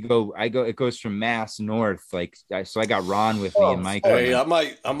New England. It goes from Mass north. So I got Ron with me and Mike. Hey,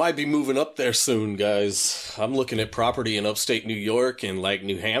 I might be moving up there soon, guys. I'm looking at property in upstate New York and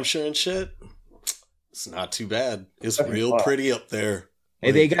New Hampshire and shit. It's not too bad. It's real pretty up there.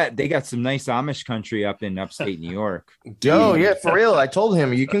 Hey, they got some nice Amish country up in upstate New York. Yo, yeah, for real. I told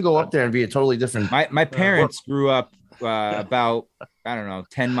him you can go up there and be a totally different. My parents grew up about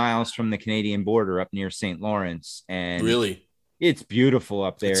 10 miles from the Canadian border up near St. Lawrence, and really it's beautiful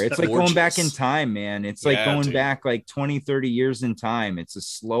up there. It's like going back in time, man. It's like going back 20, 30 years in time. It's a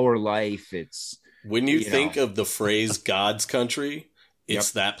slower life. It's when you think of the phrase God's country,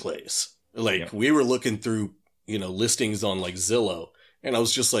 it's that place. We were looking through, listings on Zillow, and I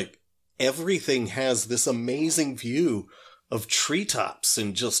was just like, everything has this amazing view of treetops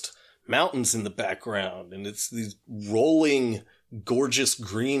and just mountains in the background, and it's these rolling, gorgeous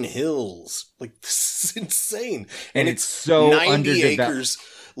green hills. This is insane. And it's so 90 acres.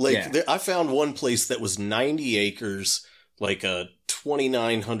 I found one place that was 90 acres, a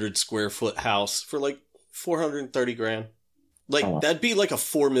 2,900 square foot house for $430,000. That'd be a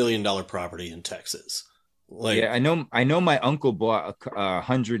 $4 million property in Texas. I know my uncle bought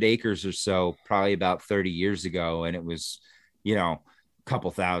 100 acres or so, probably about 30 years ago, and it was,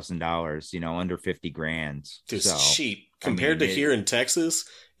 couple $1,000, under 50 grand. It's cheap compared to here in Texas.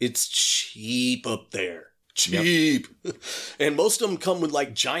 It's cheap up there. Cheap. Yep. And most of them come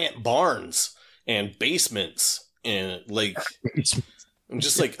with giant barns and basements, and I'm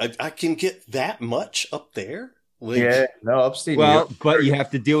just I can get that much up there. Upstate. Well, but you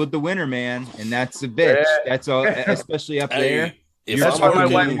have to deal with the winter, man, and that's a bitch. Yeah. That's all, especially up there. That's why my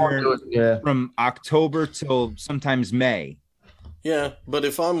wife won't do it. From October till sometimes May. Yeah, but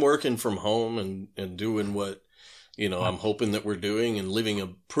if I'm working from home and doing what, I'm hoping that we're doing and living a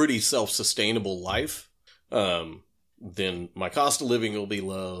pretty self-sustainable life, then my cost of living will be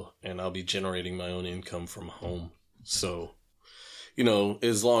low and I'll be generating my own income from home. So,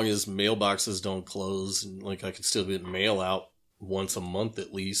 as long as mailboxes don't close and like I can still get mail out once a month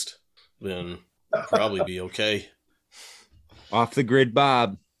at least, then I'll probably be okay. Off the grid,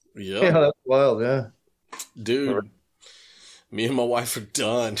 Bob. Yep. Yeah, that's wild, yeah. Dude, me and my wife are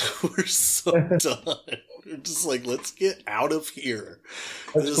done. We're so done. We're just like, let's get out of here.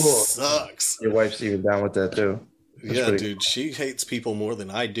 That's this cool. Sucks. Your wife's even down with that too. That's dude, cool. She hates people more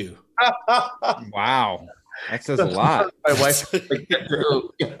than I do. Wow. That says a lot. My wife,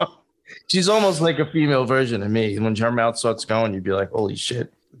 she's almost like a female version of me. When her mouth starts going, you'd be like, holy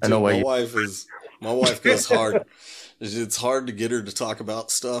shit. I know why my wife goes hard. It's hard to get her to talk about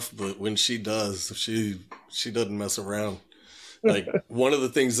stuff, but when she does, she doesn't mess around. Like one of the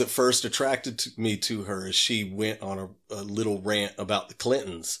things that first attracted me to her is she went on a little rant about the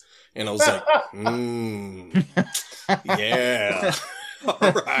Clintons. And I was like, yeah,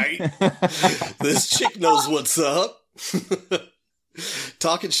 all right. This chick knows what's up.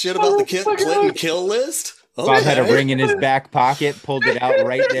 Talking shit about the Clinton kill list. Okay. Bob had a ring in his back pocket, pulled it out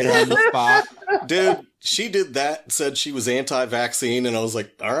right there on the spot. Dude, she did that, said she was anti-vaccine, and I was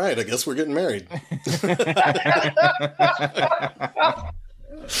like, all right, I guess we're getting married.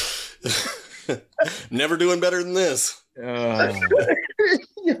 Never doing better than this. Yeah,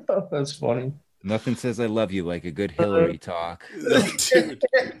 that's funny. Nothing says I love you like a good Hillary talk. Dude,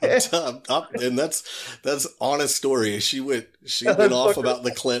 and that's honest story. She went off about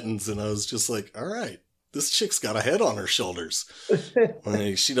the Clintons, and I was just like, all right. This chick's got a head on her shoulders.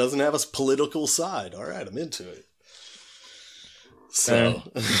 Like, she doesn't have a political side. All right, I'm into it. So,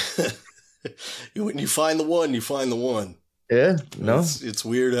 when you find the one, you find the one. Yeah, no. It's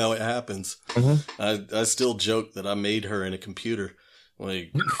weird how it happens. Mm-hmm. I still joke that I made her in a computer.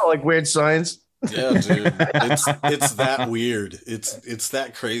 Like weird science. Yeah, dude. It's that weird. It's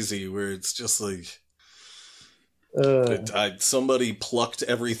that crazy where it's just like... somebody plucked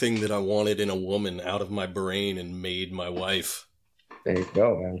everything that I wanted in a woman out of my brain and made my wife. There you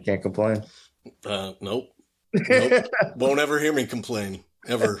go, man. You can't complain. Nope. Won't ever hear me complain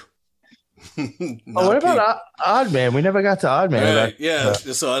ever. What about Odd Man? We never got to Odd Man.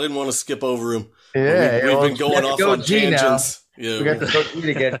 So I didn't want to skip over him. Yeah, we've been going off on tangents. Yeah, we got to go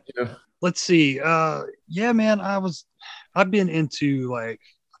G again too. Let's see. Yeah, man. I've been into, like,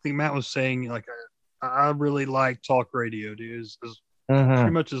 I think Matt was saying, like, I really like talk radio, dude.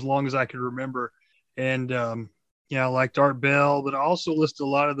 Pretty much as long as I can remember. And, I liked Art Bell, but I also listened to a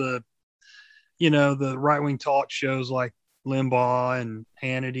lot of the, the right-wing talk shows like Limbaugh and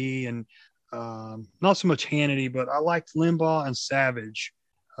Hannity, and not so much Hannity, but I liked Limbaugh and Savage.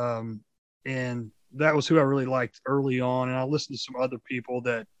 And that was who I really liked early on. And I listened to some other people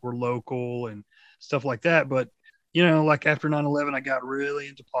that were local and stuff like that. But like after 9/11, I got really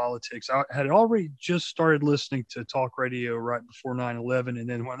into politics. I had already just started listening to talk radio right before 9/11. And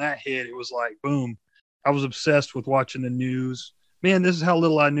then when that hit, it was like, boom, I was obsessed with watching the news. Man, this is how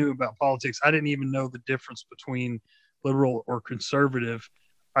little I knew about politics. I didn't even know the difference between liberal or conservative.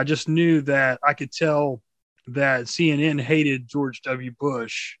 I just knew that I could tell that CNN hated George W.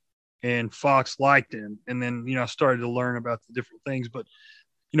 Bush and Fox liked him. And then, I started to learn about the different things. But,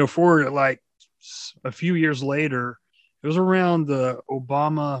 for like, a few years later, it was around the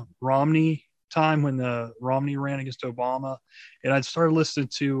Obama-Romney time when the Romney ran against Obama. And I'd started listening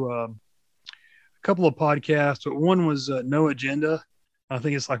to a couple of podcasts, but one was No Agenda. I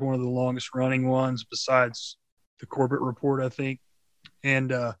think it's like one of the longest running ones besides the Corbett Report, I think.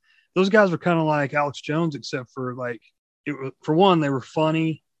 And those guys were kind of like Alex Jones, except for like, for one, they were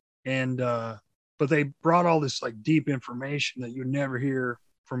funny. And, but they brought all this like deep information that you would never hear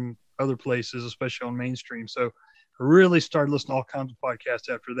from other places, especially on mainstream. So I really started listening to all kinds of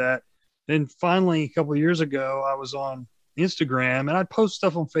podcasts after that. Then finally, a couple of years ago, I was on Instagram, and I'd post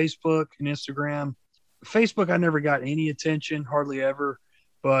stuff on Facebook and Instagram. Facebook, I never got any attention, hardly ever.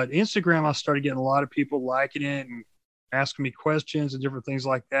 But Instagram, I started getting a lot of people liking it and asking me questions and different things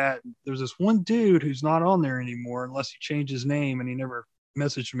like that. There's this one dude who's not on there anymore unless he changed his name, and he never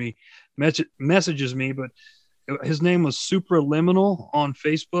messages me, but his name was Supraliminal on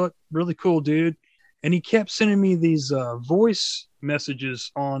Facebook. Really cool dude. And he kept sending me these voice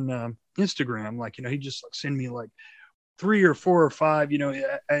messages on Instagram. Like, he just like send me like 3 or 4 or 5,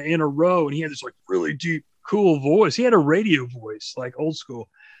 in a row. And he had this like really deep, cool voice. He had a radio voice, like old school.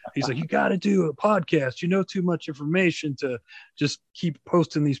 He's like, you got to do a podcast. Too much information to just keep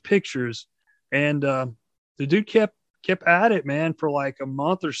posting these pictures. And the dude kept kept at it, man, for like a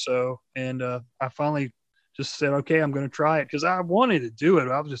month or so. And I finally just said, okay, I'm going to try it because I wanted to do it.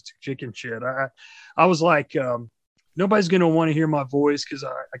 I was just chicken shit. I was like, nobody's going to want to hear my voice because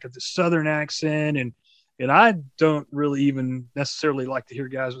I got this Southern accent, and I don't really even necessarily like to hear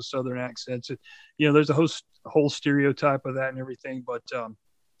guys with Southern accents. There's a whole stereotype of that and everything. But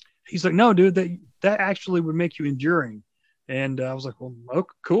he's like, no, dude, that actually would make you enduring. And I was like, well,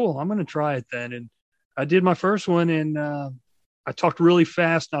 okay, cool. I'm going to try it then. And I did my first one, and I talked really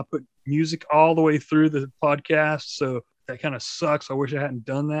fast, and I put music all the way through the podcast. So that kind of sucks. I wish I hadn't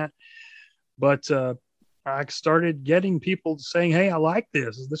done that. But I started getting people saying, hey, I like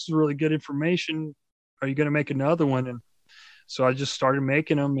this. This is really good information. Are you going to make another one? And so I just started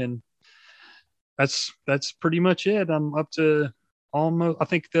making them, and that's pretty much it. I'm up to almost, I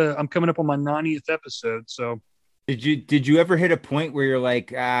think I'm coming up on my 90th episode. So did you ever hit a point where you're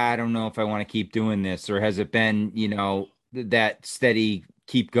like, I don't know if I want to keep doing this, or has it been, that steady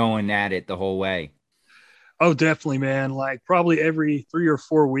keep going at it the whole way? Oh, definitely, man. Like probably every 3 or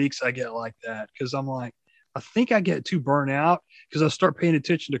 4 weeks I get like that. Cause I'm like, I think I get too burnt out because I start paying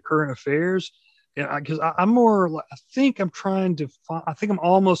attention to current affairs. And because I'm more like, I think I'm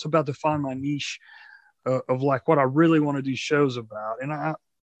almost about to find my niche of like what I really want to do shows about.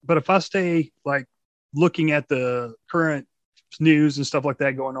 But if I stay like looking at the current news and stuff like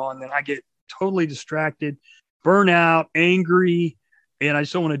that going on, then I get totally distracted, burn out, angry, and I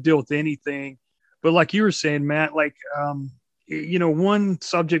just don't want to deal with anything. But like you were saying, Matt, like, one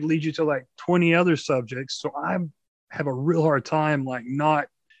subject leads you to like 20 other subjects. So I have a real hard time, like not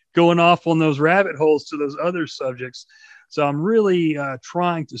going off on those rabbit holes to those other subjects. So I'm really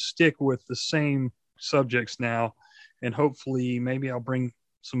trying to stick with the same subjects now, and hopefully maybe I'll bring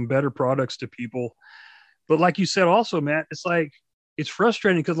some better products to people. But like you said also, Matt, it's like it's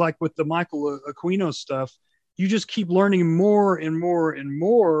frustrating because like with the Michael Aquino stuff, you just keep learning more and more and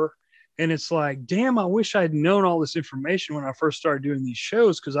more, and it's like, damn, I wish I'd known all this information when I first started doing these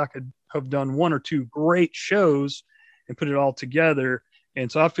shows, because I could have done 1 or 2 great shows and put it all together.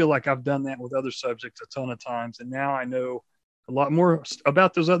 And so I feel like I've done that with other subjects a ton of times, and now I know a lot more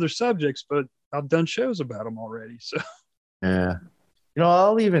about those other subjects, but I've done shows about them already. So yeah,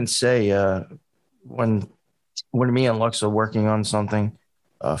 I'll even say when me and Lux are working on something,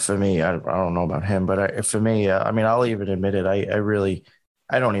 for me, I don't know about him, but for me, I'll even admit it.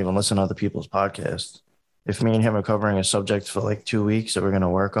 I don't even listen to other people's podcasts. If me and him are covering a subject for like 2 weeks that we're going to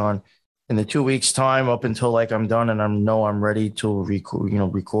work on, in the 2 weeks time up until like I'm done and I'm ready to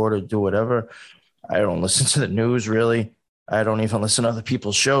record or do whatever, I don't listen to the news really. I don't even listen to other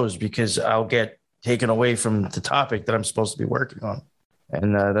people's shows because I'll get taken away from the topic that I'm supposed to be working on.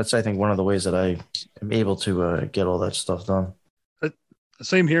 And that's, I think, one of the ways that I am able to get all that stuff done.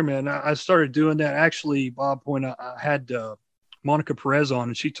 Same here, man. I started doing that. Actually, Bob, when I had Monica Perez on,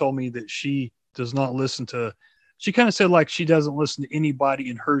 and she told me that she does not listen to, she kind of said like she doesn't listen to anybody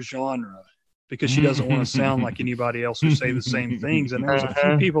in her genre because she doesn't want to sound like anybody else who say the same things. And there was a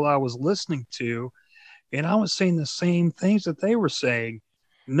few people I was listening to, and I was saying the same things that they were saying,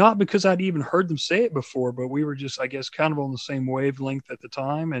 not because I'd even heard them say it before, but we were just, I guess, kind of on the same wavelength at the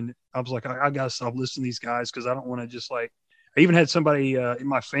time. And I was like, I got to stop listening to these guys because I don't want to just like, I even had somebody in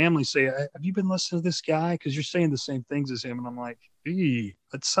my family say, have you been listening to this guy? Because you're saying the same things as him. And I'm like,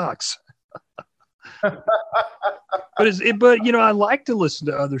 that sucks. But I like to listen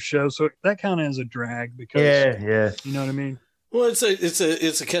to other shows. So that kind of is a drag because, yeah. You know what I mean? Well, it's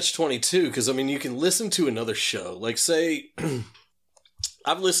a catch-22 because, you can listen to another show. Like, say,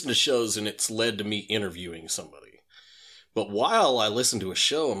 I've listened to shows and it's led to me interviewing somebody. But while I listen to a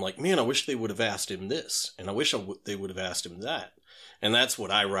show, I'm like, man, I wish they would have asked him this. And I wish they would have asked him that. And that's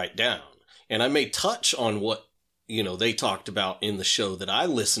what I write down. And I may touch on what, they talked about in the show that I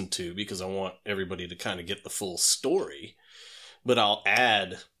listened to because I want everybody to kind of get the full story. But I'll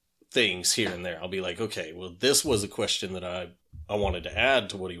add things here and there. I'll be like, okay, well, this was a question that I wanted to add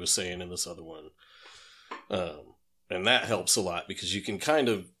to what he was saying in this other one. And that helps a lot because you can kind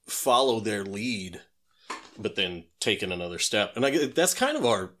of follow their lead, but then taking another step. And that's kind of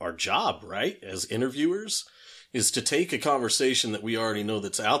our job, right? As interviewers, is to take a conversation that we already know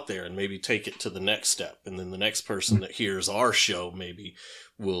that's out there and maybe take it to the next step. And then the next person that hears our show maybe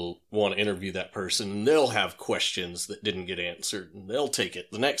will want to interview that person, and they'll have questions that didn't get answered, and they'll take it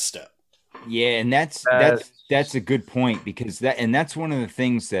the next step. Yeah, and that's a good point because that's one of the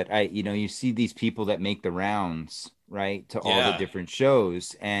things that you see these people that make the rounds, right, to all the different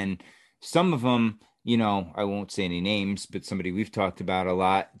shows, and some of them, I won't say any names, but somebody we've talked about a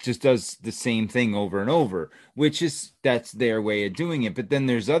lot just does the same thing over and over, that's their way of doing it. But then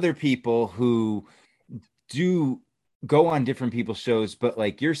there's other people who do go on different people's shows, but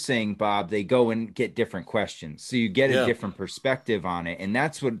like you're saying, Bob, they go and get different questions. So you get a different perspective on it. And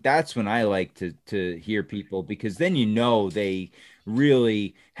that's when I like to hear people, because then they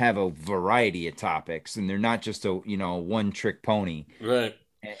really have a variety of topics and they're not just a, one trick pony. Right.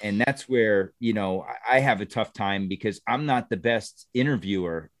 And that's where, I have a tough time because I'm not the best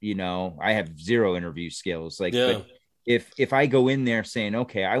interviewer. I have zero interview skills. Like, but if I go in there saying,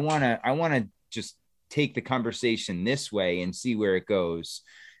 okay, I want to just take the conversation this way and see where it goes.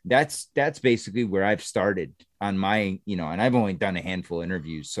 That's basically where I've started on my, and I've only done a handful of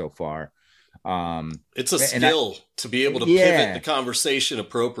interviews so far. It's a skill to be able to pivot the conversation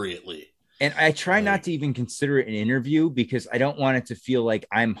appropriately. And I try not to even consider it an interview because I don't want it to feel like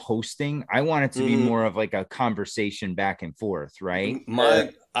I'm hosting. I want it to be more of like a conversation back and forth, right?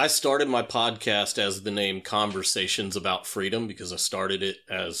 I started my podcast as the name Conversations About Freedom because I started it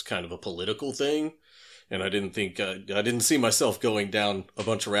as kind of a political thing. And I didn't think, I didn't see myself going down a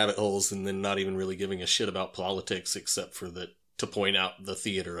bunch of rabbit holes and then not even really giving a shit about politics except for to point out the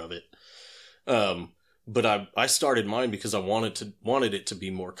theater of it. But I started mine because I wanted it to be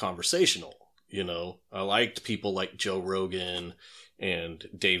more conversational. I liked people like Joe Rogan and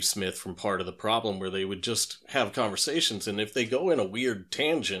Dave Smith from Part of the Problem, where they would just have conversations. And if they go in a weird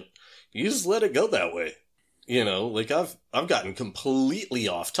tangent, you just let it go that way. Like I've gotten completely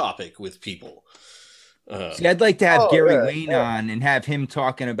off topic with people. See, I'd like to have Gary Wayne on and have him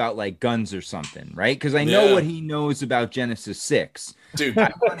talking about like guns or something, right? Because I know what he knows about Genesis 6. Dude,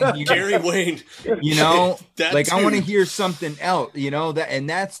 Gary Wayne, like I want to hear something else,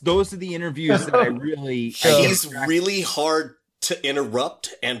 those are the interviews that I really. He's really hard to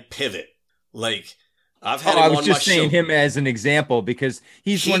interrupt and pivot. Like I've had. I was just saying him as an example because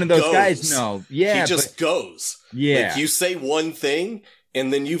he's one of those guys. No, he just goes. Yeah, like you say one thing.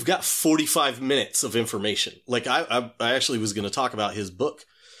 And then you've got 45 minutes of information. Like I actually was going to talk about his book.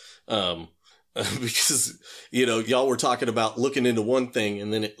 Because, y'all were talking about looking into one thing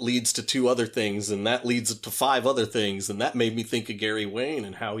and then it leads to 2 other things and that leads to 5 other things. And that made me think of Gary Wayne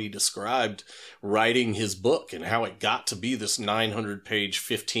and how he described writing his book and how it got to be this 900-page,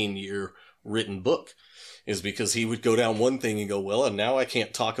 15-year written book is because he would go down one thing and go, well, and now I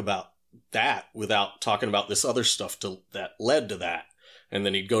can't talk about that without talking about this other stuff that led to that. And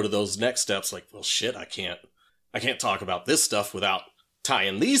then he'd go to those next steps like, well, shit, I can't talk about this stuff without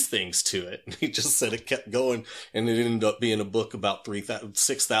tying these things to it. And he just said it kept going and it ended up being a book about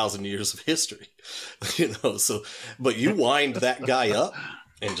 6,000 years of history, so, but you wind that guy up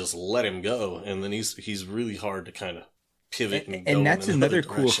and just let him go. And then he's really hard to kind of pivot. And that's another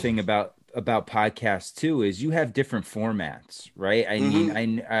cool thing about podcasts too, is you have different formats, right? I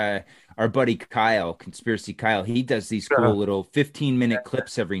mean, our buddy Kyle, Conspiracy Kyle, he does these cool little 15-minute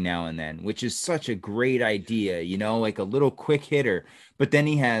clips every now and then, which is such a great idea, like a little quick hitter. But then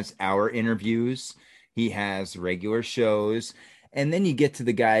he has our interviews, he has regular shows, and then you get to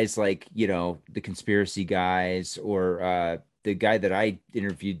the guys like, the conspiracy guys or the guy that I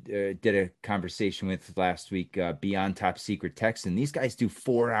interviewed, did a conversation with last week, Beyond Top Secret Texan. These guys do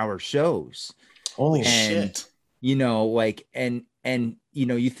 4-hour shows. Holy shit. You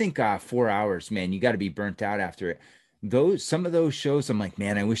think 4 hours, man, you got to be burnt out after it. Some of those shows, I'm like,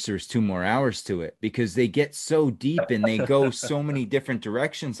 man, I wish there was 2 more hours to it because they get so deep and they go so many different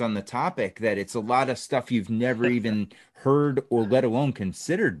directions on the topic that it's a lot of stuff you've never even heard or let alone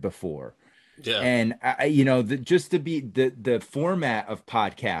considered before. Yeah. And just to be the format of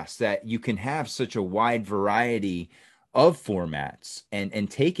podcasts that you can have such a wide variety of formats and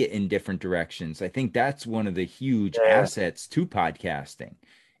take it in different directions. I think that's one of the huge assets to podcasting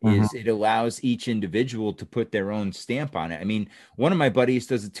is it allows each individual to put their own stamp on it. I mean, one of my buddies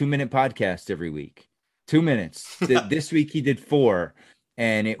does a 2-minute podcast every week, 2 minutes. This week he did 4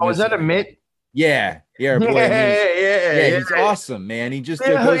 and it was that a Mitt? Yeah. Boy, he's awesome, man. He just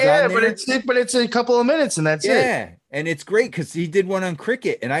goes on there. But it's a couple of minutes and that's it. Yeah, and it's great because he did one on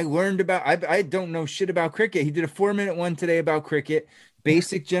cricket, and I learned about. I don't know shit about cricket. He did a 4-minute one today about cricket,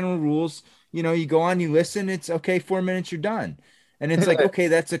 basic general rules. You go on, you listen. It's okay. 4 minutes, you're done. And it's like, okay,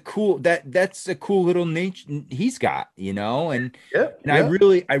 that's a cool little niche he's got, and I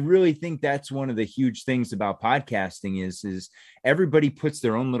really think that's one of the huge things about podcasting is everybody puts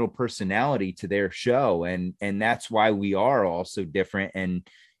their own little personality to their show. And that's why we are all so different.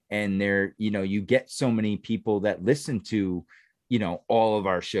 And there, you get so many people that listen to, all of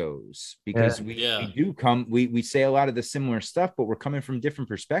our shows because we say a lot of the similar stuff, but we're coming from different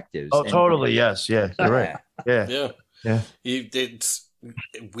perspectives. Oh, totally. Yes. Yeah. You're right. Yeah. Yeah.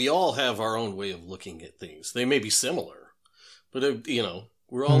 We all have our own way of looking at things. They may be similar, but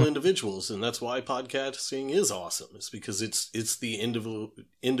We're all individuals, and that's why podcasting is awesome. It's because it's the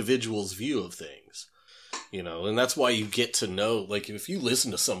individual's view of things, you know, and that's why you get to know, like, if you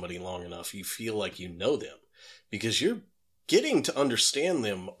listen to somebody long enough, you feel like you know them because you're getting to understand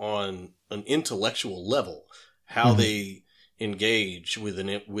them on an intellectual level, how they engage with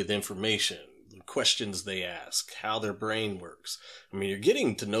information, the questions they ask, how their brain works. I mean, you're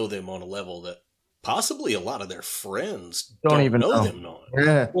getting to know them on a level that possibly a lot of their friends don't even know them on.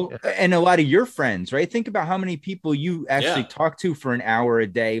 Yeah. Well, and a lot of your friends, right? Think about how many people you actually talk to for an hour a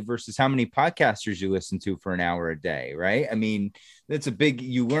day versus how many podcasters you listen to for an hour a day, right? I mean, that's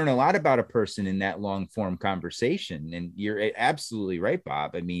you learn a lot about a person in that long form conversation. And you're absolutely right,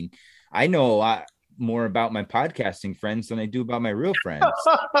 Bob. I mean, I know a lot more about my podcasting friends than I do about my real friends.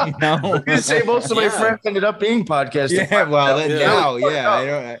 You know, you say most of my friends ended up being podcasting. Yeah, well, now,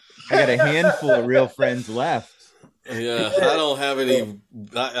 I got a handful of real friends left. Yeah, I don't have any.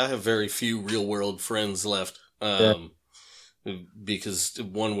 I have very few real world friends left, because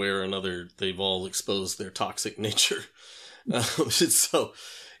one way or another they've all exposed their toxic nature. So,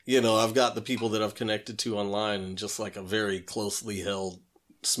 you know, I've got the people that I've connected to online, and just like a very closely held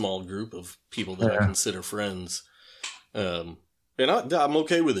small group of people that I consider friends. And I'm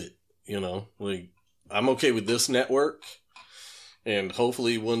okay with it. You know, like, I'm okay with this network. And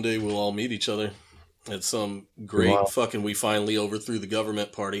hopefully one day we'll all meet each other at some great fucking we finally overthrew the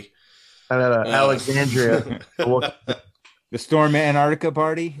government party. Alexandria. The Storm Antarctica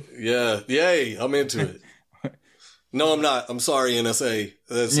party? Yeah. Yay. I'm into it. No, I'm not. I'm sorry, NSA.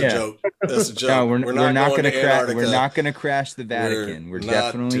 That's a joke. That's a joke. No, we're not going to crash. We're not going to crash the Vatican. We're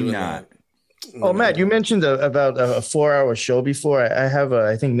definitely not. Oh, Matt, you mentioned about a 4-hour show before. I have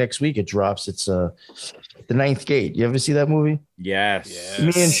I think next week it drops. It's The Ninth Gate. You ever see that movie? Yes.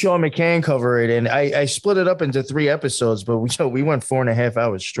 Me and Sean McCann cover it, and I split it up into 3 episodes, but we went 4.5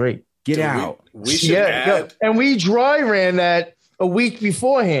 hours straight. Get out. We should add. And we dry ran that a week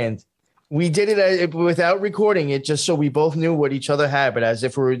beforehand. We did it without recording it, just so we both knew what each other had, but as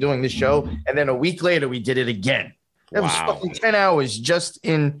if we were doing the show. And then a week later, we did it again. That was fucking 10 hours just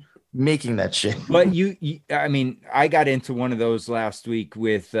in making that shit. But I mean, I got into one of those last week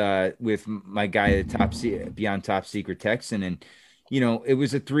with my guy at Beyond Top Secret Texan, and you know, it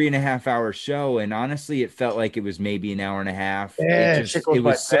was a 3.5 hour show, and honestly, it felt like it was maybe an hour and a half. Yeah, it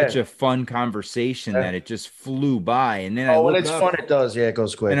was such a fun conversation that it just flew by. And then when it's fun, it does. Yeah, it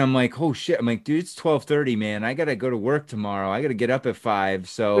goes quick. And I'm like, oh shit! I'm like, dude, it's 12:30, man. I gotta go to work tomorrow. I gotta get up at 5.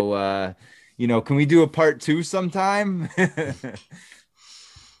 So, you know, can we do a part 2 sometime?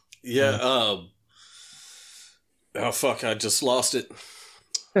 Yeah. Oh fuck! I just lost it.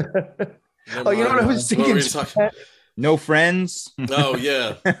 You know what I was thinking? No friends. Oh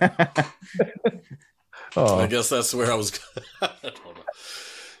yeah. I guess that's where I was.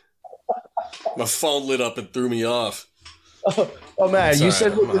 My phone lit up and threw me off. Oh man, you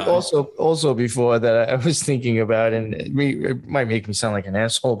said also before that I was thinking about, and it might make me sound like an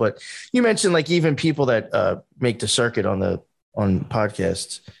asshole, but you mentioned like even people that make the circuit on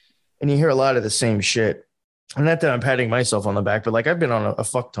podcasts, and you hear a lot of the same shit. And not that I'm patting myself on the back, but like I've been on a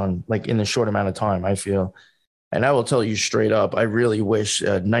fuck ton, like in a short amount of time, I feel. And I will tell you straight up, I really wish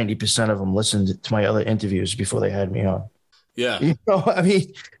 90% of them listened to my other interviews before they had me on. Yeah. You know, I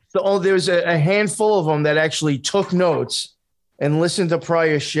mean, there's a handful of them that actually took notes and listened to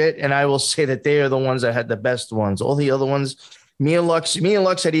prior shit. And I will say that they are the ones that had the best ones. All the other ones, me and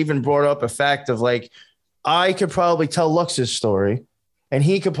Lux had even brought up a fact of like, I could probably tell Lux's story and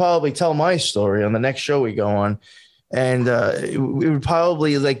he could probably tell my story on the next show we go on. And it would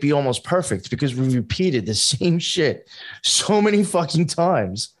probably like be almost perfect because we repeated the same shit so many fucking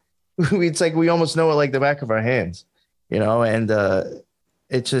times. It's like we almost know it like the back of our hands, you know. And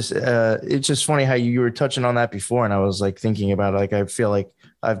it's just funny how you were touching on that before, and I was like thinking about it. Like I feel like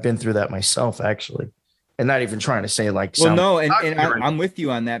I've been through that myself actually, and not even trying to say like. Well, no, and I'm with you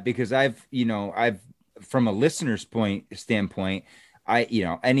on that because I've from a listener's standpoint.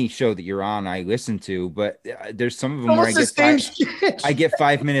 Any show that you're on, I listen to, but there's some of them where I get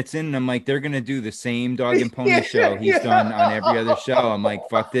 5 minutes in and I'm like, they're going to do the same dog and pony show he's done on every other show. I'm like,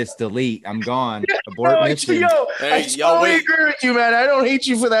 fuck this, delete. I'm gone. Abort mission. I totally agree with you, man. I don't hate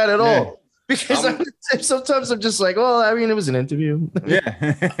you for that at all. Because sometimes I'm just like, well, I mean, it was an interview. Yeah.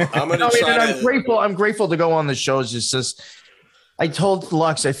 I'm grateful to go on the shows. It's just, I told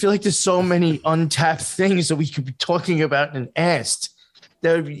Lux, I feel like there's so many untapped things that we could be talking about and asked.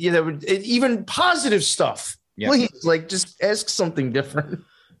 That would even positive stuff. Yep. Please, like, just ask something different.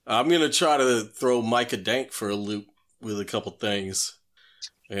 I'm gonna try to throw Micah Dank for a loop with a couple things,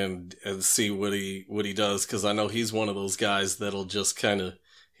 and see what he does, because I know he's one of those guys that'll just kind of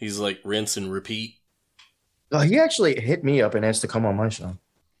He's like rinse and repeat. Oh, he actually hit me up and asked to come on my show.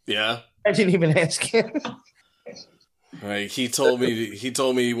 Yeah. I didn't even ask him. Right. He told me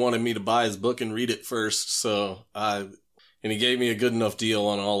he wanted me to buy his book and read it first. And he gave me a good enough deal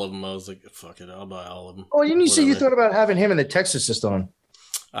on all of them. I was like, fuck it, I'll buy all of them. Oh, didn't you say you thought about having him and the Texas on?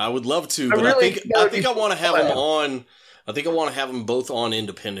 I would love to, but I think I want to have them on. I think I want to have them both on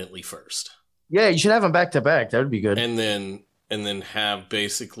independently first. Yeah, you should have them back to back. That would be good. And then have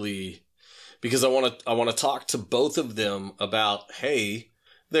basically, because I want to talk to both of them about, hey,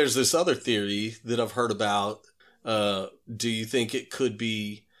 there's this other theory that I've heard about. Do you think it could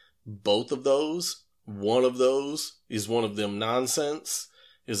be both of those? One of those? Is one of them nonsense?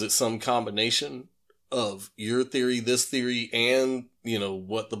 Is it some combination of your theory, this theory, and,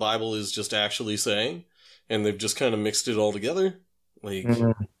 what the Bible is just actually saying? And they've just kind of mixed it all together? Like,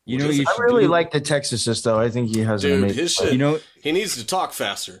 I really like the Texas, though. I think he has his shit. He needs to talk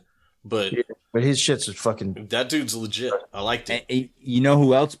faster, but his shit's fucking. That dude's legit. I liked it. You know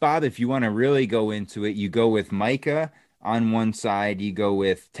who else, Bob? If you want to really go into it, you go with Micah on one side, you go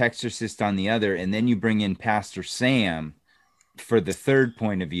with Texarcist on the other, and then you bring in Pastor Sam for the third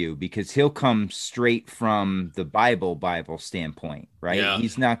point of view, because he'll come straight from the Bible standpoint, right? Yeah.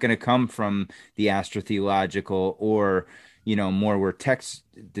 He's not going to come from the astrotheological or, more where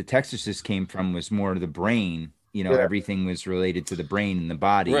the Texarcist came from was more the brain. Everything was related to the brain and the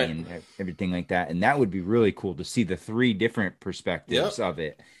body, right, and everything like that. And that would be really cool to see the three different perspectives of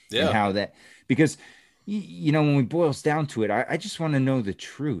it, and how that, because when we boils down to it, I just want to know the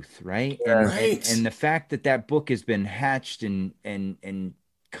truth, right? Yeah. And the fact that book has been hatched and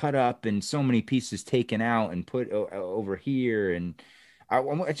cut up and so many pieces taken out and put over here, and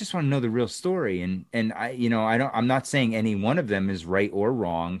I just want to know the real story. And I'm not saying any one of them is right or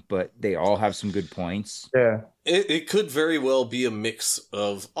wrong, but they all have some good points. Yeah. It could very well be a mix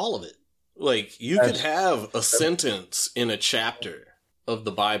of all of it. Like, you could have a sentence in a chapter of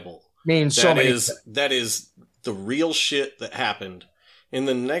the Bible that is the real shit that happened, and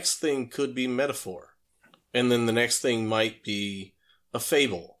the next thing could be metaphor, and then the next thing might be a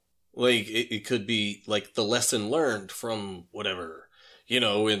fable. Like, it could be like the lesson learned from whatever,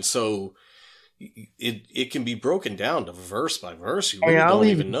 and so it can be broken down to verse by verse. You really don't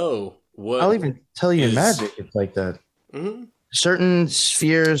even know what. I'll even tell you in magic, it's like that. Mm-hmm. Certain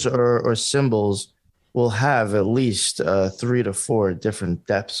spheres or symbols will have at least 3 to 4 different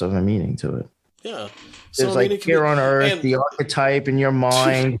depths of a meaning to it. Yeah. There's here on Earth, the archetype in your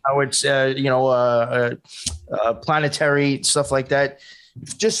mind, how it's, planetary, stuff like that.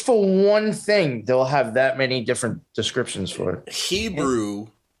 Just for one thing, they'll have that many different descriptions for it. Hebrew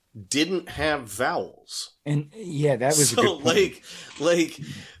didn't have vowels. And that was so, a good point.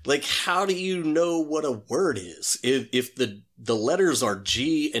 Like, how do you know what a word is? If the letters are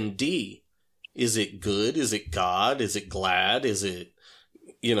G and D, is it good? Is it God? Is it glad? Is it,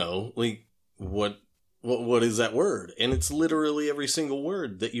 what is that word? And it's literally every single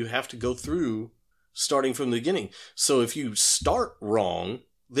word that you have to go through starting from the beginning. So if you start wrong,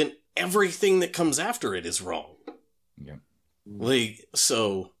 then everything that comes after it is wrong. Yeah.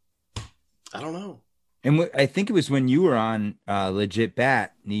 So I don't know. And I think it was when you were on Legit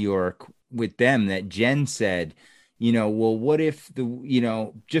Bat New York with them that Jen said, well, what if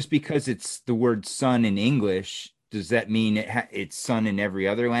just because it's the word sun in English, does that mean it's sun in every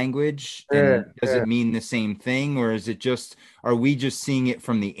other language? And does it mean the same thing? Or are we just seeing it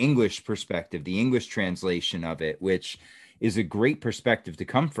from the English perspective, the English translation of it, which is a great perspective to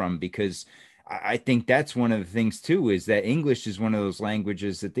come from, because I think that's one of the things too, is that English is one of those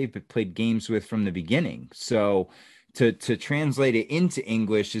languages that they've played games with from the beginning. So to translate it into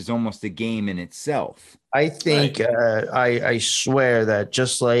English is almost a game in itself. I think, I swear that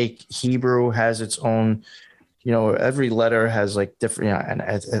just like Hebrew has its own, every letter has like different, and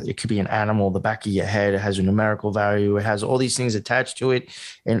it could be an animal, the back of your head, it has a numerical value, it has all these things attached to it.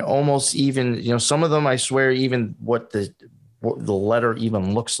 And almost even, some of them, I swear, even what the letter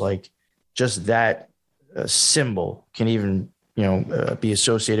even looks like, just that symbol can even, be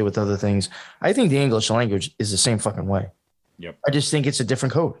associated with other things. I think the English language is the same fucking way. Yep. I just think it's a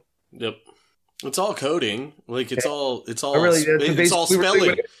different code. Yep. It's all coding. Like it's all it's all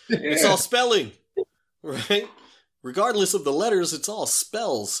spelling. It's all spelling. Right? Regardless of the letters, it's all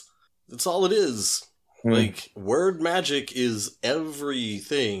spells. That's all it is. Like, word magic is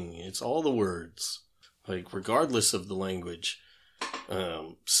everything. It's all the words. Like, regardless of the language.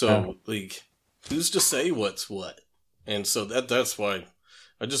 Like, who's to say what's what? And so that's why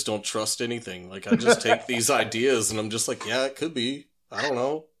I just don't trust anything. Like, I just take these ideas and I'm just like, yeah, it could be. I don't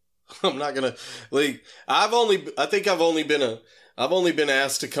know. I'm not gonna like. I think I've only been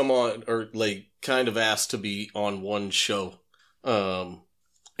asked to come on, or like kind of asked to be on one show.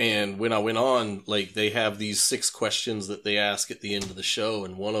 And when I went on, like, they have these 6 questions that they ask at the end of the show,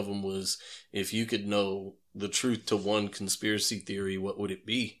 and one of them was, if you could know the truth to one conspiracy theory, what would it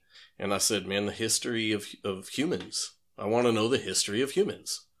be? And I said, man, the history of humans. I want to know the history of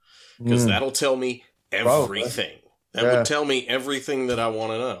humans, because that'll tell me everything. That would tell me everything that I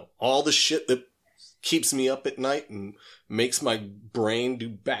want to know. All the shit that keeps me up at night and makes my brain do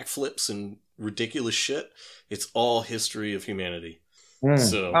backflips and ridiculous shit. It's all history of humanity.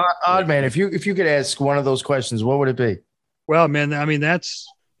 So, Odd man, if you could ask one of those questions, what would it be? Well, man, I mean, that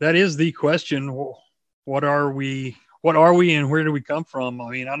is the question. What are we, and where do we come from?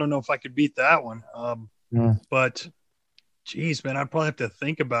 I mean, I don't know if I could beat that one. But geez, man, I'd probably have to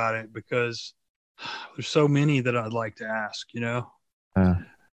think about it, because there's so many that I'd like to ask, you know?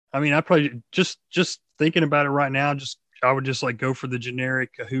 I mean, I probably just thinking about it right now, I would just like go for the generic,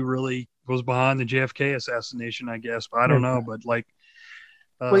 who really was behind the JFK assassination, I guess, but I don't know. But like,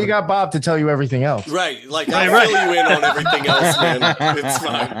 well, you got Bob to tell you everything else. Right. Like, I'll fill you in on everything else, man. It's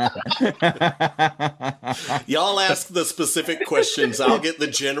fine. Y'all ask the specific questions. I'll get the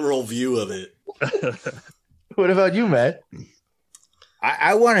general view of it. What about you, Matt?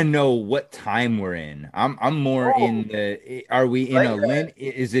 I want to know what time we're in. I'm more in the, are we in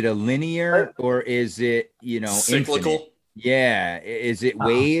is it a linear, or is it, cyclical? Infinite? Yeah. Is it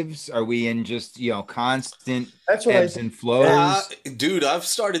waves? Are we in just, constant ebbs and flows? Dude, I've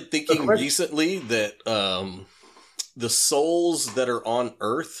started thinking recently that the souls that are on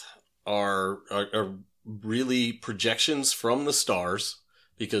Earth are really projections from the stars,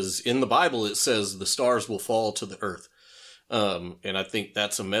 because in the Bible it says the stars will fall to the earth. And I think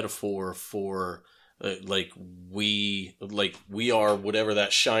that's a metaphor for we are whatever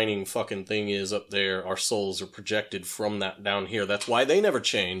that shining fucking thing is up there. Our souls are projected from that down here. That's why they never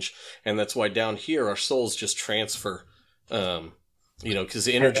change. And that's why down here our souls just transfer, because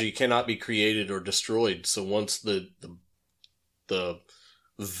energy cannot be created or destroyed. So once the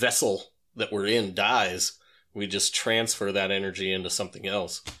vessel that we're in dies, we just transfer that energy into something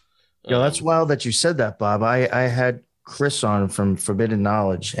else. That's wild that you said that, Bob. I had Chris on from Forbidden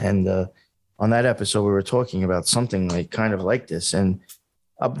Knowledge, and on that episode we were talking about something like kind of like this, and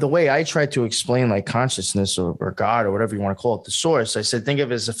the way I tried to explain like consciousness or God or whatever you want to call it, the source, I said, think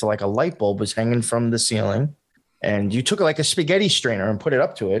of it as if like a light bulb was hanging from the ceiling, and you took like a spaghetti strainer and put it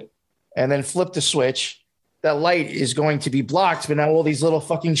up to it, and then flipped the switch. That light is going to be blocked, but now all these little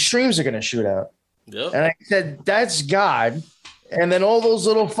fucking streams are going to shoot out. Yep. And I said, that's God. And then all those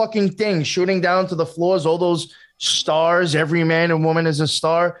little fucking things shooting down to the floors, all those stars, every man and woman is a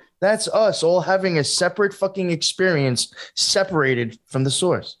star. That's us all having a separate fucking experience, separated from the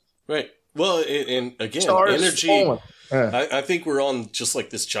source. Right. Well, and again, stars energy. I think we're on just like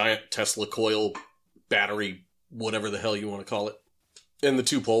this giant Tesla coil battery, whatever the hell you want to call it. And the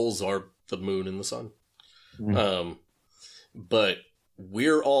 2 poles are the moon and the sun. But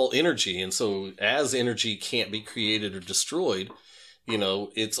we're all energy. And so as energy can't be created or destroyed,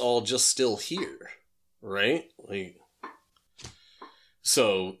 it's all just still here. Right?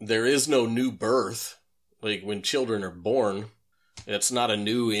 So there is no new birth. Like when children are born, it's not a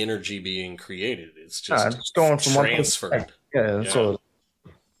new energy being created. It's just going from transferred. That's all.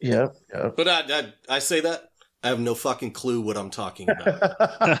 Yeah. But I say that I have no fucking clue what I'm talking about.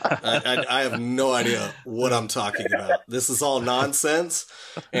 I have no idea what I'm talking about. This is all nonsense,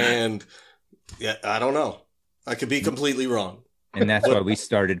 and I don't know. I could be completely wrong. And that's why we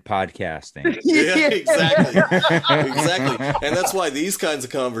started podcasting. Yeah, exactly. Exactly. And that's why these kinds of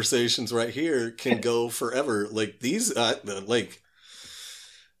conversations right here can go forever. Like these, I'd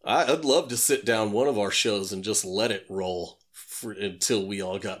love to sit down one of our shows and just let it roll until we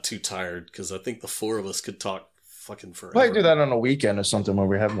all got too tired. Because I think the 4 of us could talk fucking forever. Probably do that on a weekend or something when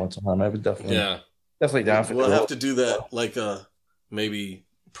we have one time. I would definitely down for. We'll have to do that like maybe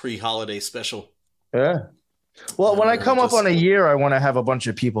pre-holiday special. Yeah. Well, when I come up on a year, I want to have a bunch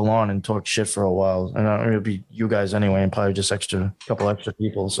of people on and talk shit for a while. And it'll be you guys anyway, and probably just a couple extra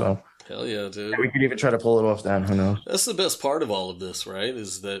people. So hell yeah, dude. We could even try to pull it off then. Who knows? That's the best part of all of this, right?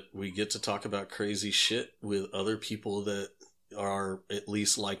 Is that we get to talk about crazy shit with other people that are at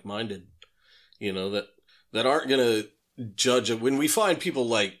least like-minded. That aren't gonna judge it. When we find people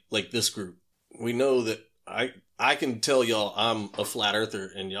like this group, we know that I can tell y'all I'm a flat earther,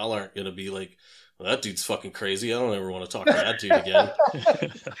 and y'all aren't gonna be like, that dude's fucking crazy. I don't ever want to talk to that dude again.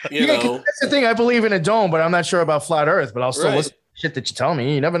 That's the thing. I believe in a dome, but I'm not sure about flat Earth. But I'll still listen to shit that you tell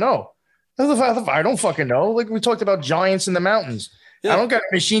me. You never know. I don't fucking know. Like we talked about giants in the mountains. I don't got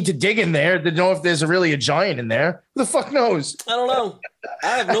a machine to dig in there to know if there's really a giant in there. Who the fuck knows? I don't know.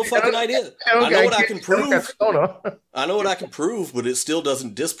 I have no fucking idea. I know what I can prove. I know what I can prove, but it still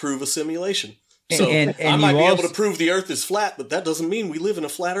doesn't disprove a simulation. So and I might be able to prove the Earth is flat, but that doesn't mean we live in a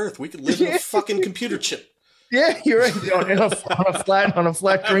flat Earth. We could live in a fucking computer chip. Yeah, you're right. On a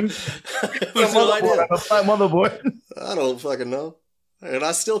flat drink. No idea. On a flat motherboard. I don't fucking know. And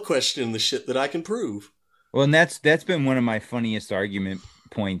I still question the shit that I can prove. Well, and that's been one of my funniest argument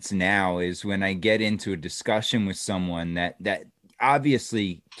points now is when I get into a discussion with someone that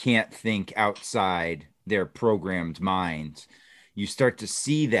obviously can't think outside their programmed mind. You start to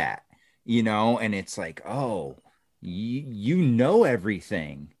see that, and it's like, oh, you know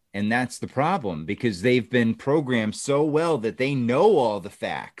everything. And that's the problem, because they've been programmed so well that they know all the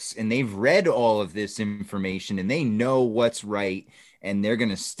facts and they've read all of this information and they know what's right. And they're going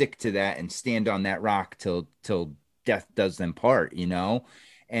to stick to that and stand on that rock till death does them part,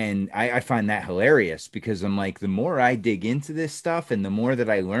 And I find that hilarious, because I'm like, the more I dig into this stuff and the more that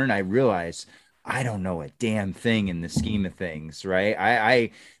I learn, I realize I don't know a damn thing in the scheme of things,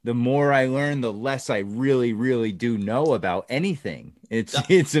 right? The more I learn, the less I really, really do know about anything.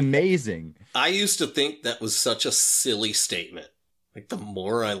 It's amazing. I used to think that was such a silly statement. Like, the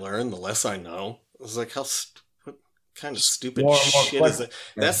more I learn, the less I know. I was like, what kind of stupid shit is that?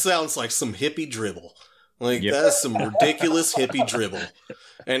 That sounds like some hippie dribble. Like, that's some ridiculous hippie dribble.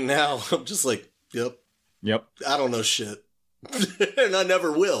 And now I'm just like, yep. I don't know shit. And I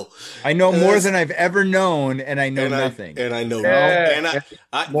never will. I know more than I've ever known, and I know nothing. I know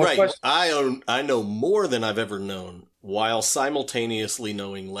I know more than I've ever known, while simultaneously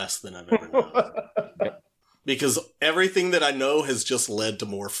knowing less than I've ever known. Because everything that I know has just led to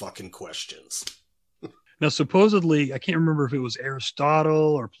more fucking questions. Now, supposedly, I can't remember if it was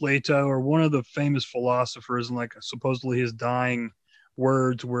Aristotle or Plato or one of the famous philosophers, and like supposedly his dying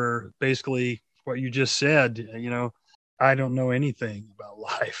words were basically what you just said. I don't know anything about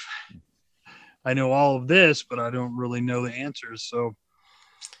life. I know all of this, but I don't really know the answers. So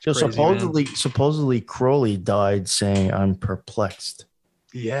supposedly Crowley died saying, "I'm perplexed."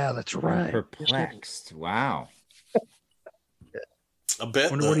 Yeah, that's right. Perplexed. Wow. I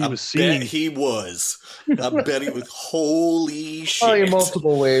bet what he was seeing. He was. I bet he was. Holy shit! Probably in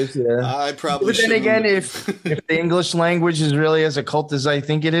multiple ways. Yeah. I probably. But then again, if the English language is really as occult as I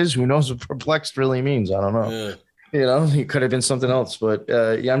think it is, who knows what perplexed really means? I don't know. Yeah. He could have been something else, but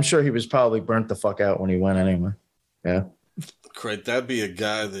I'm sure he was probably burnt the fuck out when he went anyway. Yeah. Great. That'd be a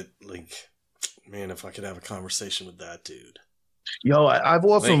guy that, like, man, if I could have a conversation with that dude. Yo, I've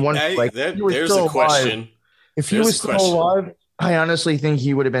often wondered, there's a question. If he was still alive, I honestly think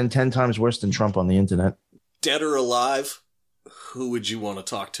he would have been 10 times worse than Trump on the internet. Dead or alive, who would you want to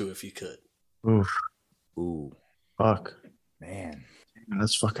talk to if you could? Ooh. Fuck. Man.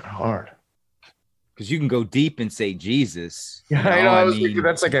 That's fucking hard. Because you can go deep and say Jesus. Yeah, I know. I was thinking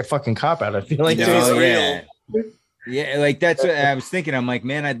that's like a fucking cop-out. I feel like he's real. Yeah, like that's what I was thinking. I'm like,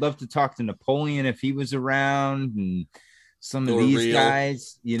 man, I'd love to talk to Napoleon if he was around, and some of these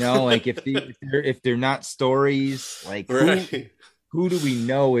guys, like if they're not stories, like who do we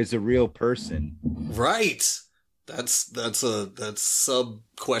know is a real person? Right. That's sub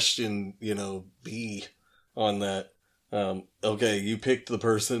question, B on that. Okay, you picked the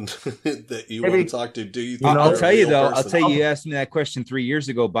person that you want to talk to. Do you think I'll tell you though, I'll tell you, you asked me that question 3 years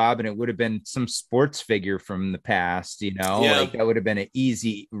ago, Bob, and it would have been some sports figure from the past, like that would have been an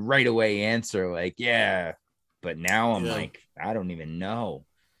easy right away answer. Like, yeah. But now I'm like, I don't even know.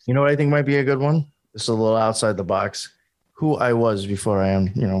 You know what I think might be a good one? This is a little outside the box. Who I was before I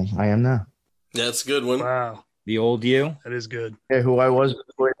am, I am now. That's a good one. Wow. The old you? That is good. Yeah, who I was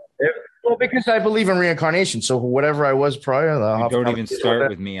before. Well, because I believe in reincarnation. So whatever I was prior, don't even start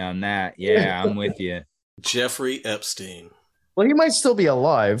with me on that. Yeah, I'm with you. Jeffrey Epstein. Well, he might still be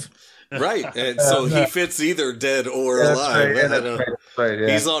alive. Right. And so he fits either dead or alive. Right, that's right,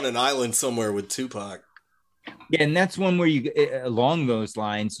 yeah. He's on an island somewhere with Tupac. Yeah, and that's one where you, along those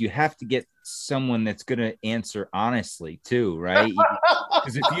lines, you have to get someone that's going to answer honestly too, right?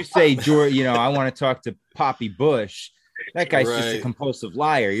 Because if you say, George, I want to talk to Poppy Bush, that guy's just a compulsive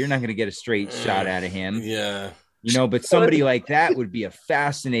liar. You're not going to get a straight shot out of him. Yeah. But somebody like that would be a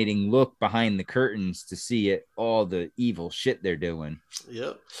fascinating look behind the curtains to see all the evil shit they're doing.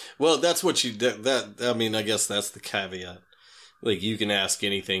 Yep. Well, that's what I guess that's the caveat. Like, you can ask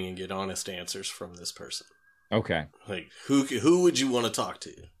anything and get honest answers from this person. Okay. Like, who would you want to talk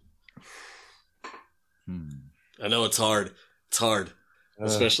to? I know it's hard. It's hard.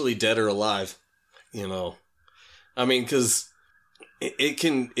 Especially dead or alive. I mean, because it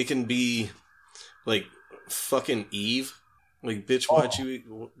can be like fucking Eve Like, bitch, why'd you eat?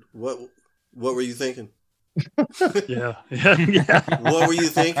 What were you thinking? Yeah. What were you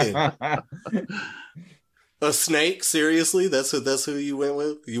thinking? A snake? Seriously? That's who you went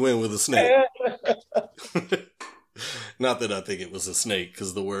with? You went with a snake. Not that I think it was a snake,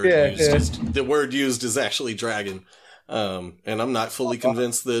 because the word used is actually dragon. And I'm not fully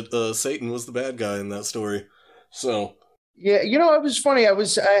convinced that Satan was the bad guy in that story. So yeah, it was funny. I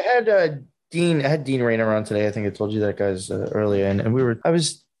had Dean Rain around today. I think I told you that, guys, earlier, and we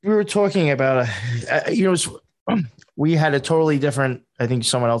were talking about we had a totally different. I think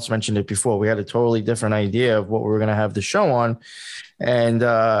someone else mentioned it before. We had a totally different idea of what we were going to have the show on, and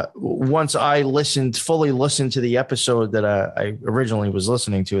once I fully listened to the episode that I originally was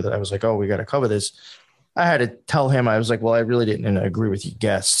listening to, that I was like, oh, we got to cover this. I had to tell him, I was like, well, I really didn't agree with you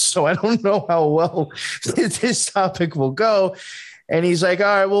guests, so I don't know how well this topic will go. And he's like, all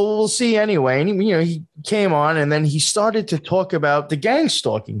right, well, we'll see anyway. And he came on, and then he started to talk about the gang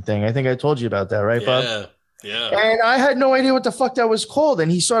stalking thing. I think I told you about that, right, Bob? Yeah. And I had no idea what the fuck that was called. And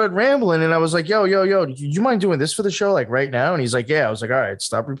he started rambling, and I was like, yo, do you mind doing this for the show, like right now? And he's like, yeah. I was like, all right,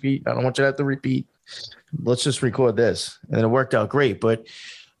 stop, repeat. I don't want you to have to repeat. Let's just record this. And then it worked out great. But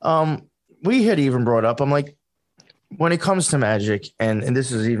we had even brought up, I'm like, when it comes to magic, and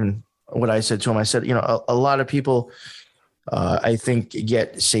this is even what I said to him, I said, a lot of people, I think,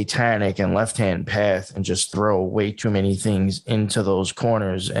 get satanic and left-hand path and just throw way too many things into those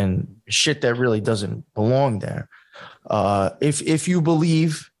corners and shit that really doesn't belong there. If you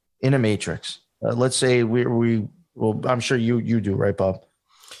believe in a matrix, let's say well, I'm sure you do, right, Bob?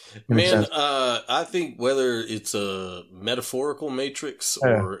 Man, I think whether it's a metaphorical matrix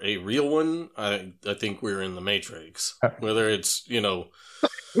or a real one, I think we're in the matrix. Whether it's,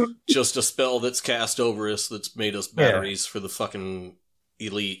 just a spell that's cast over us that's made us batteries for the fucking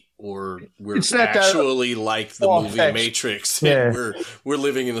elite, or we're actually like the movie Matrix and we're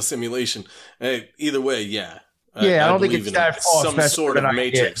living in a simulation. Either way, I don't think it's that some sort of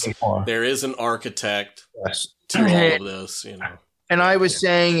matrix. There is an architect to all of this, And I was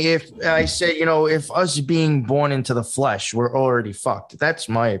saying, if us being born into the flesh, we're already fucked. That's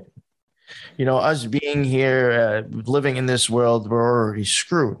my opinion. Us being here, living in this world, we're already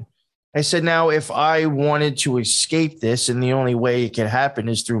screwed. I said, now, if I wanted to escape this, and the only way it can happen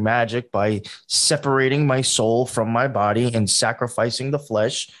is through magic, by separating my soul from my body and sacrificing the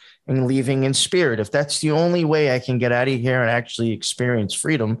flesh and leaving in spirit. If that's the only way I can get out of here and actually experience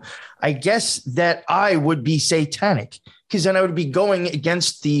freedom, I guess that I would be satanic, because then I would be going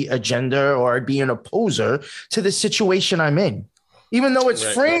against the agenda, or I'd be an opposer to the situation I'm in. Even though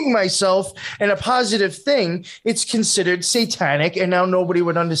it's freeing myself and a positive thing, it's considered satanic, and now nobody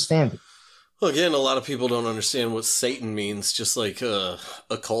would understand it. Well, again, a lot of people don't understand what Satan means, just like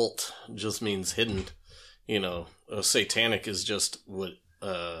occult just means hidden. Satanic is just what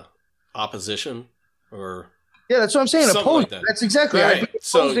opposition, or... Yeah, that's what I'm saying. Opposing. Like that. That's exactly right.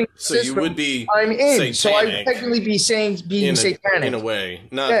 So you would be I'm in. So I would technically be being satanic. In a way.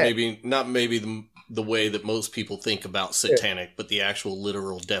 Not maybe the way that most people think about satanic, but the actual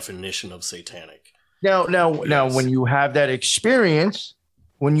literal definition of satanic. Now, when you have that experience,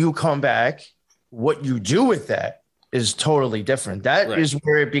 when you come back, what you do with that is totally different. That is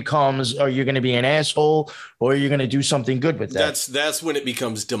where it becomes, are you going to be an asshole, or are you going to do something good with that? That's when it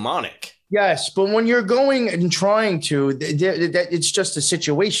becomes demonic. Yes, but when you're going and trying to, it's just a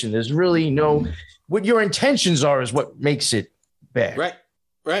situation. There's really what your intentions are is what makes it bad. Right.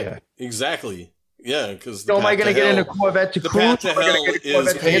 Yeah. Exactly. Yeah, because am I going to get in a Corvette to cruise? The path to hell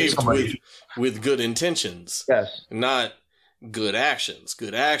is paved with good intentions. Yes. Not good actions.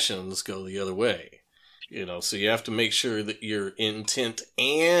 Good actions go the other way. So you have to make sure that your intent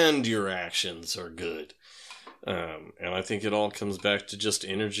and your actions are good. And I think it all comes back to just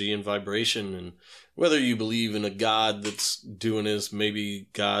energy and vibration, and whether you believe in a God that's doing this, maybe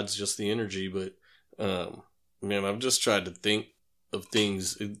God's just the energy, but I've just tried to think of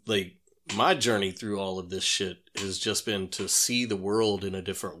things like my journey through all of this shit has just been to see the world in a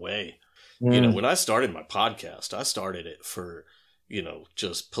different way. When I started my podcast, I started it for,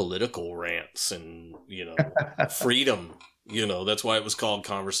 just political rants and, freedom. That's why it was called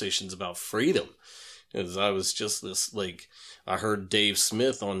Conversations About Freedom. Because I was just this, I heard Dave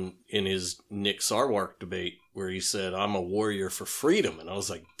Smith in his Nick Sarwark debate where he said, I'm a warrior for freedom. And I was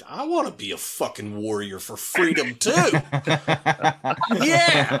like, I want to be a fucking warrior for freedom too.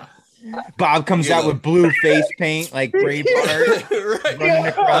 Yeah. Bob comes out with blue face paint, like Braveheart, running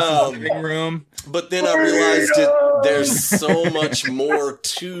across the living room. But then I realized there's so much more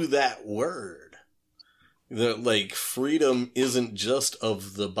to that word. That freedom isn't just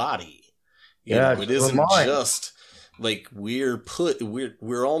of the body. It isn't just like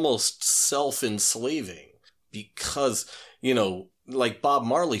we're almost self-enslaving because, you know, like Bob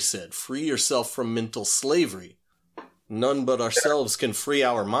Marley said, free yourself from mental slavery. None but ourselves can free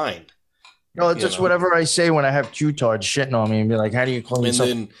our mind. No, it's just whatever I say when I have Q-tards shitting on me and be like, how do you call yourself?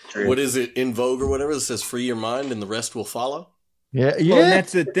 And then, what is it, In Vogue or whatever, that says free your mind and the rest will follow? Yeah. Well, and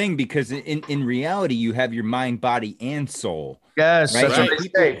that's the thing, because in reality, you have your mind, body, and soul. Yes, right? that's what they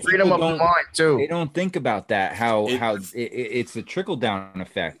say. Freedom of the mind, too. They don't think about that, how it's a trickle-down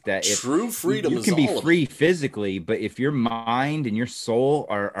effect. That true freedom you can be free physically, but if your mind and your soul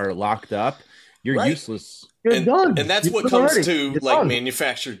are locked up, you're useless. You're done. And that's what comes to like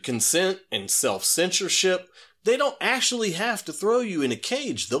manufactured consent and self-censorship. They don't actually have to throw you in a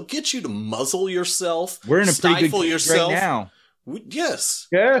cage. They'll get you to muzzle yourself. We're in a pretty good cage right now. Yes.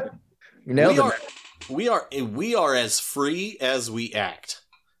 Yeah. You nailed it. We are as free as we act.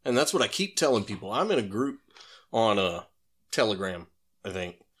 And that's what I keep telling people. I'm in a group on Telegram, I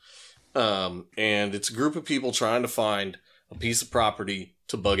think. And it's a group of people trying to find a piece of property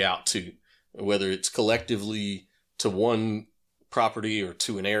to bug out to, whether it's collectively to one property or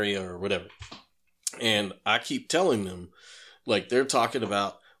to an area or whatever. And I keep telling them, like, they're talking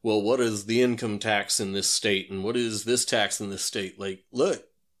about, well, what is the income tax in this state and what is this tax in this state? Like, look,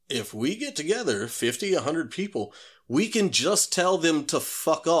 if we get together, 50, 100 people, we can just tell them to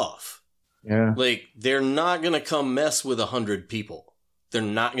fuck off. Yeah. Like, they're not going to come mess with 100 people. They're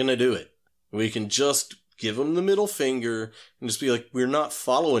not going to do it. We can just give them the middle finger and just be like, we're not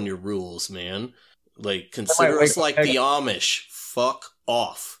following your rules, man. Like, consider us like the Amish. Fuck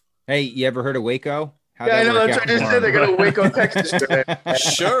off. Hey, you ever heard of Waco? Yeah, I know. That's what I just said. They're going to Waco, Texas today.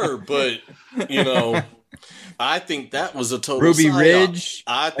 Sure, but, you know, I think that was a total Ruby psyop. Ridge.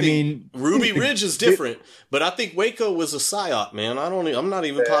 I mean, Ruby Ridge is different, but I think Waco was a psyop, man. I'm not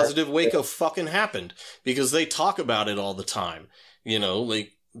even positive Waco fucking happened because they talk about it all the time. You know,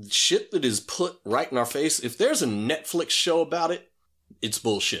 like shit that is put right in our face. If there's a Netflix show about it, it's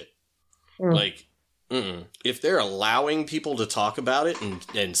bullshit. Like, if they're allowing people to talk about it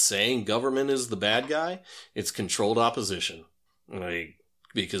and saying government is the bad guy, it's controlled opposition. Like,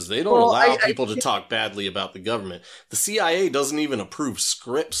 because they don't allow people to talk badly about the government. The CIA doesn't even approve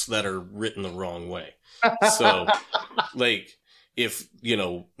scripts that are written the wrong way. So, like, if, you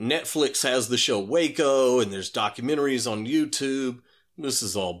know, Netflix has the show Waco and there's documentaries on YouTube, this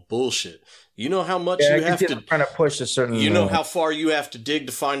is all bullshit. You know how much you have to trying to push a certain. You know how far you have to dig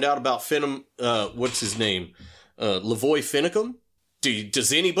to find out about what's his name? Lavoy Finicum?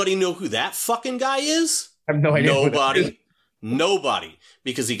 Does anybody know who that fucking guy is? I have no idea. Nobody.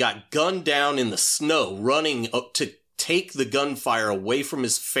 Because he got gunned down in the snow, running up to take the gunfire away from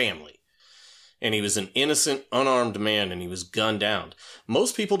his family. And he was an innocent, unarmed man, and he was gunned down.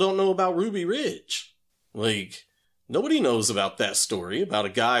 Most people don't know about Ruby Ridge. Like, nobody knows about that story, about a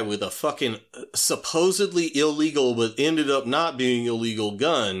guy with a fucking supposedly illegal, but ended up not being illegal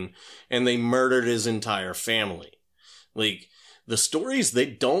gun, and they murdered his entire family. Like, the stories they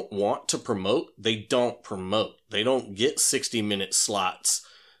don't want to promote, they don't promote. They don't get 60-minute slots.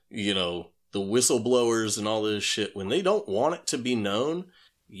 You know, the whistleblowers and all this shit. When they don't want it to be known,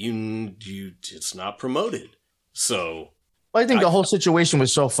 it's not promoted. So, well, I think the whole situation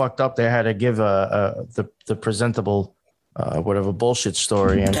was so fucked up. They had to give the presentable, whatever bullshit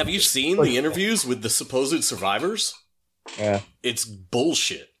story. And have you seen the interviews with the supposed survivors? Yeah, it's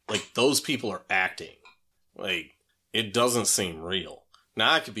bullshit. Like, those people are acting. Like, it doesn't seem real.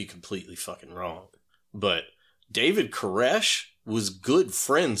 Now, I could be completely fucking wrong, but David Koresh was good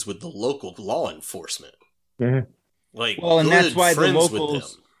friends with the local law enforcement. Mm-hmm. Like, well, and that's why the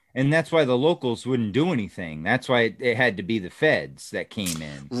locals, and that's why the locals wouldn't do anything. That's why it had to be the feds that came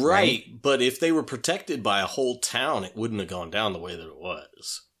in. Right. But if they were protected by a whole town, it wouldn't have gone down the way that it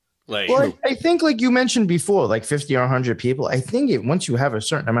was. Like, well, I think, like you mentioned before, like 50 or 100 people. I think once you have a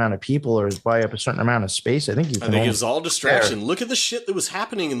certain amount of people or buy up a certain amount of space, I think it's all distraction. Look at the shit that was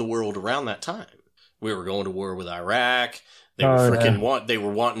happening in the world around that time. We were going to war with Iraq. They were they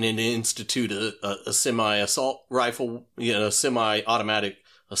were wanting to institute a semi-assault rifle, semi-automatic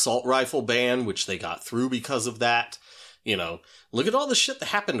assault rifle ban, which they got through because of that. You know, look at all the shit that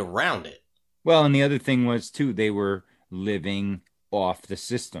happened around it. Well, and the other thing was too, they were living off the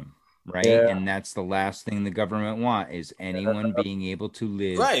system, right? Yeah. And that's the last thing the government want is anyone being able to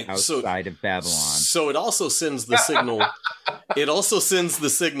live outside of Babylon. So it also sends the signal. It also sends the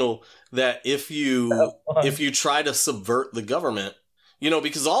signal that if you try to subvert the government, you know,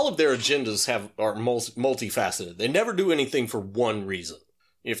 because all of their agendas are multifaceted. They never do anything for one reason.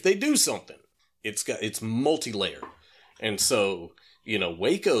 If they do something, it's multi-layered. And so, you know,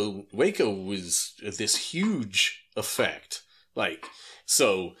 Waco was this huge effect. Like,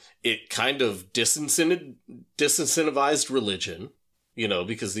 so it kind of disincentivized religion, you know,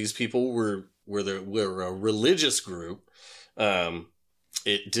 because these people were a religious group.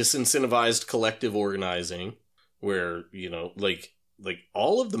 It disincentivized collective organizing, where, you know, like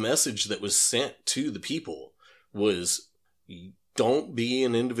all of the message that was sent to the people was, don't be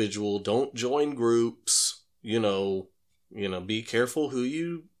an individual, don't join groups, you know, be careful who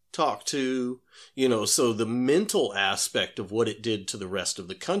you talk to, you know. So the mental aspect of what it did to the rest of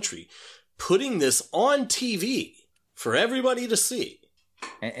the country, putting this on TV for everybody to see.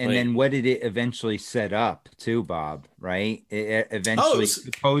 And then what did it eventually set up too, Bob? Right? It eventually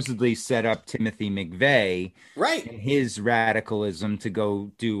supposedly set up Timothy McVeigh, right, and his radicalism to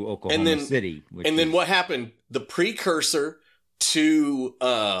go do Oklahoma City. Then what happened? The precursor to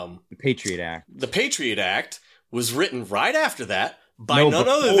the Patriot Act. The Patriot Act was written right after that by none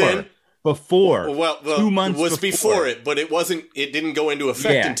other than 2 months was before it, but it wasn't. It didn't go into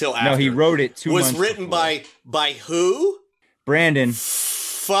effect until after. No, he wrote it 2 months. Was written before. by who? Brandon.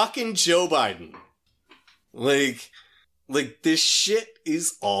 Fucking Joe Biden. Like this shit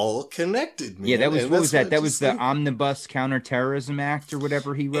is all connected, man. Yeah, that was, what was that? That was the Omnibus Counterterrorism Act or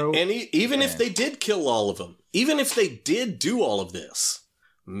whatever he wrote. And even if they did kill all of them, even if they did do all of this,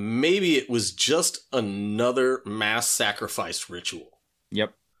 maybe it was just another mass sacrifice ritual.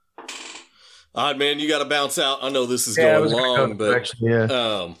 Yep. Odd man, you got to bounce out. I know this is going long, but actually,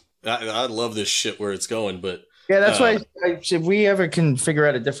 I love this shit where it's going, but. Yeah, that's why if we ever can figure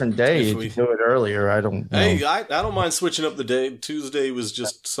out a different day to do it earlier, I don't know. Hey, I don't mind switching up the day. Tuesday was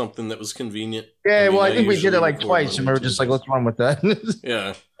just something that was convenient. Yeah, I think we did it like twice, and we were just like, let's run with that.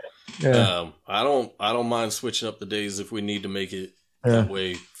 Yeah. I don't mind switching up the days if we need to make it that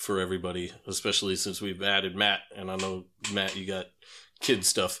way for everybody, especially since we've added Matt, and I know, Matt, you got kid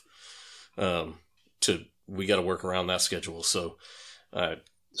stuff. We got to work around that schedule, so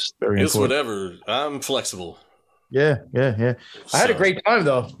it's whatever. I'm flexible. Yeah. I had a great time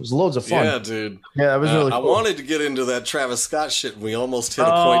though. It was loads of fun. Yeah, dude. Yeah, it was really cool. I wanted to get into that Travis Scott shit, and we almost hit a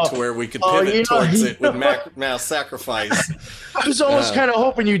point to where we could pivot towards it with mass sacrifice. I was almost kind of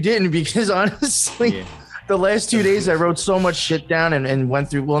hoping you didn't, because honestly, the last 2 days I wrote so much shit down and went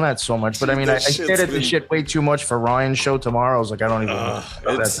through, well, not so much, but I mean, I edited the shit way too much for Ryan's show tomorrow. I was like, I don't even know.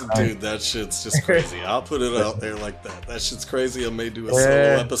 Dude, that shit's just crazy. I'll put it out there like that. That shit's crazy. I may do a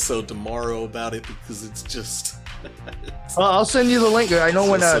solo episode tomorrow about it, because it's just... I'll send you the link. I know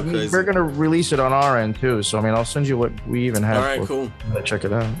when we're going to release it on our end too. So, I mean, I'll send you what we even have. All right, cool. Check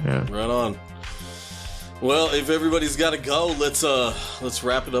it out. Yeah. Right on. Well, if everybody's got to go, let's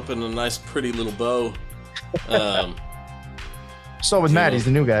wrap it up in a nice, pretty little bow. So with Matt, he's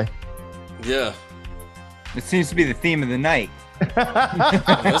the new guy. Yeah. It seems to be the theme of the night.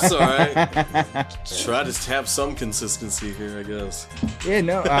 That's all right. Try to have some consistency here, I guess. Yeah,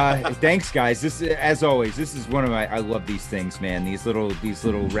 no. Thanks, guys. This, as always, this is one of my. I love these things, man. These little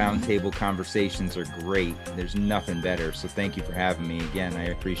round table conversations are great. There's nothing better. So thank you for having me again. I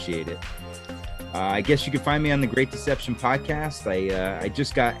appreciate it. I guess you can find me on the Great Deception podcast. I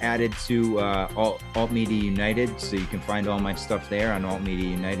just got added to Alt Media United, so you can find all my stuff there on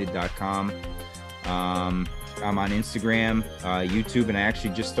altmediaunited.com. I'm on Instagram, YouTube, and I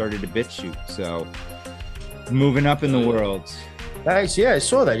actually just started a BitChute, so moving up in the world. Nice, yeah, I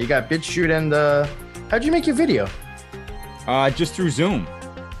saw that. You got BitChute, and how'd you make your video? Just through Zoom.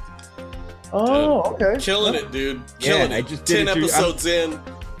 Oh, okay. Killing it, dude. Killing it. I just did 10 episodes in.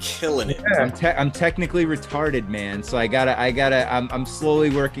 Killing it. Yeah. I'm technically retarded, man. So I'm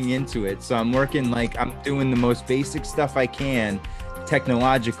slowly working into it. So I'm doing the most basic stuff I can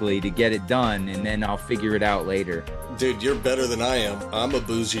technologically to get it done, and then I'll figure it out later. Dude, you're better than I am. I'm a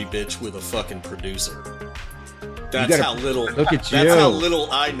bougie bitch with a fucking producer. That's how little. Look at you. That's how little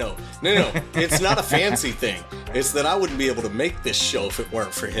I know. No, it's not a fancy thing. It's that I wouldn't be able to make this show if it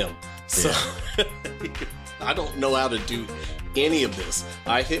weren't for him. So I don't know how to do any of this.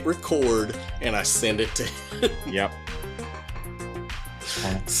 I hit record and I send it to him. Yep.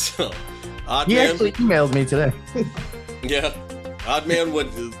 So, he actually emailed me today. Yeah. Oddman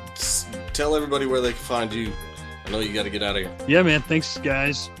would tell everybody where they can find you. I know you got to get out of here. Yeah, man. Thanks,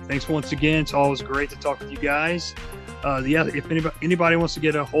 guys. Thanks once again. It's always great to talk with you guys. If anybody wants to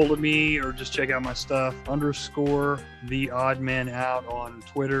get a hold of me or just check out my stuff, _TheOddManOut on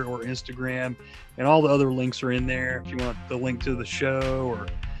Twitter or Instagram, and all the other links are in there. If you want the link to the show or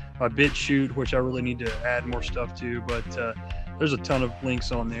my BitChute, which I really need to add more stuff to, but there's a ton of links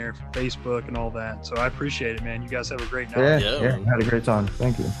on there for Facebook and all that. So I appreciate it, man. You guys have a great night. Yeah, had a great time.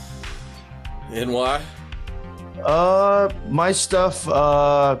 Thank you. NY? My stuff,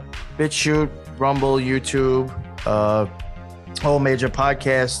 BitChute, Rumble, YouTube, all major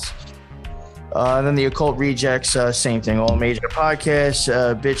podcasts. And then the Occult Rejects, same thing. All major podcasts,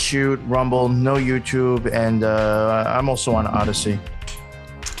 BitChute, Rumble, no YouTube, and I'm also on Odyssey.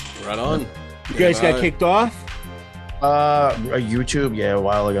 Right on. You guys got kicked off? YouTube, yeah, a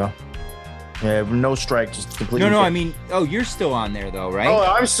while ago. Yeah, no strike, just completely. No, I mean, you're still on there though, right? Oh,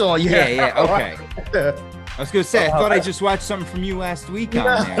 I'm still on. Yeah, okay. I was gonna say, I thought I just watched something from you last week on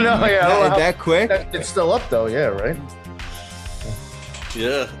there. No, like, that quick? It's still up though, yeah, right?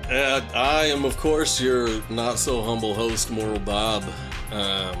 Yeah, I am, of course, your not so humble host, Moral Bob,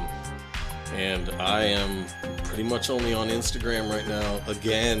 and I am pretty much only on Instagram right now.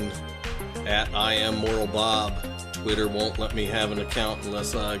 Again, at I am Moral Bob. Twitter won't let me have an account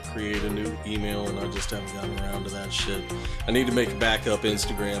unless I create a new email, and I just haven't gotten around to that shit. I need to make a backup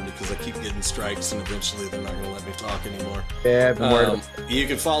Instagram because I keep getting strikes, and eventually they're not going to let me talk anymore. Yeah, I've been worried. You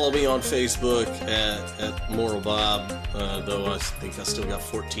can follow me on Facebook at Moral Bob, though I think I still got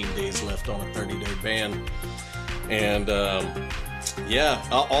 14 days left on a 30-day ban. And yeah,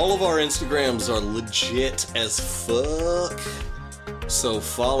 all of our Instagrams are legit as fuck. So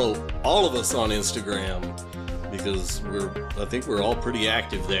follow all of us on Instagram, because I think we're all pretty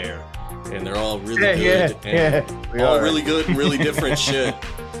active there, and they're all really good, really good and really different shit.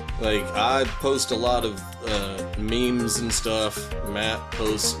 Like, I post a lot of memes and stuff. Matt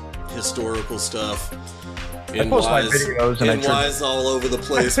posts historical stuff. NY's all over the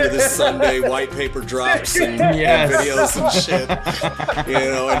place with his Sunday white paper drops and videos and shit.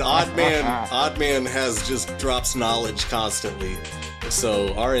 And Odd Man has just drops knowledge constantly.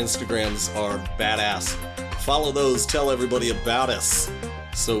 So our Instagrams are badass. Follow those, tell everybody about us,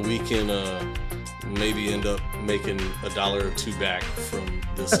 so we can maybe end up making $1 or $2 back from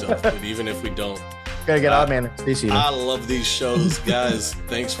this stuff. But even if we don't, gotta get Odd Man. I love these shows, guys.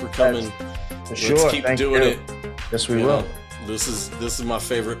 Thanks for coming. Let's keep Thank doing you. it. Yes, we will. This is my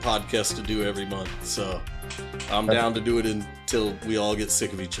favorite podcast to do every month, so I'm down to do it until we all get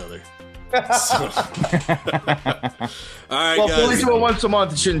sick of each other. So. All right, well, guys. if we only do it once a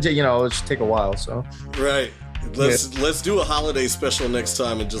month, it shouldn't take, it should take a while. So right, let's do a holiday special next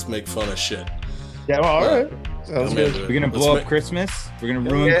time and just make fun of shit. Yeah, well, all right. Sounds good. We're gonna blow up Christmas. We're gonna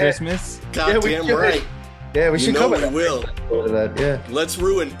ruin Christmas. Goddamn right. Yeah, we should come. We will. Yeah. Let's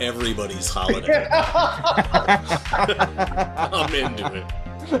ruin everybody's holiday. I'm into it.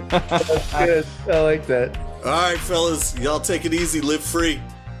 That's good. I like that. All right, fellas, y'all take it easy. Live free.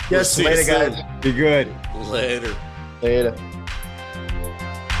 Yes, later, guys. Be good. Later. Later.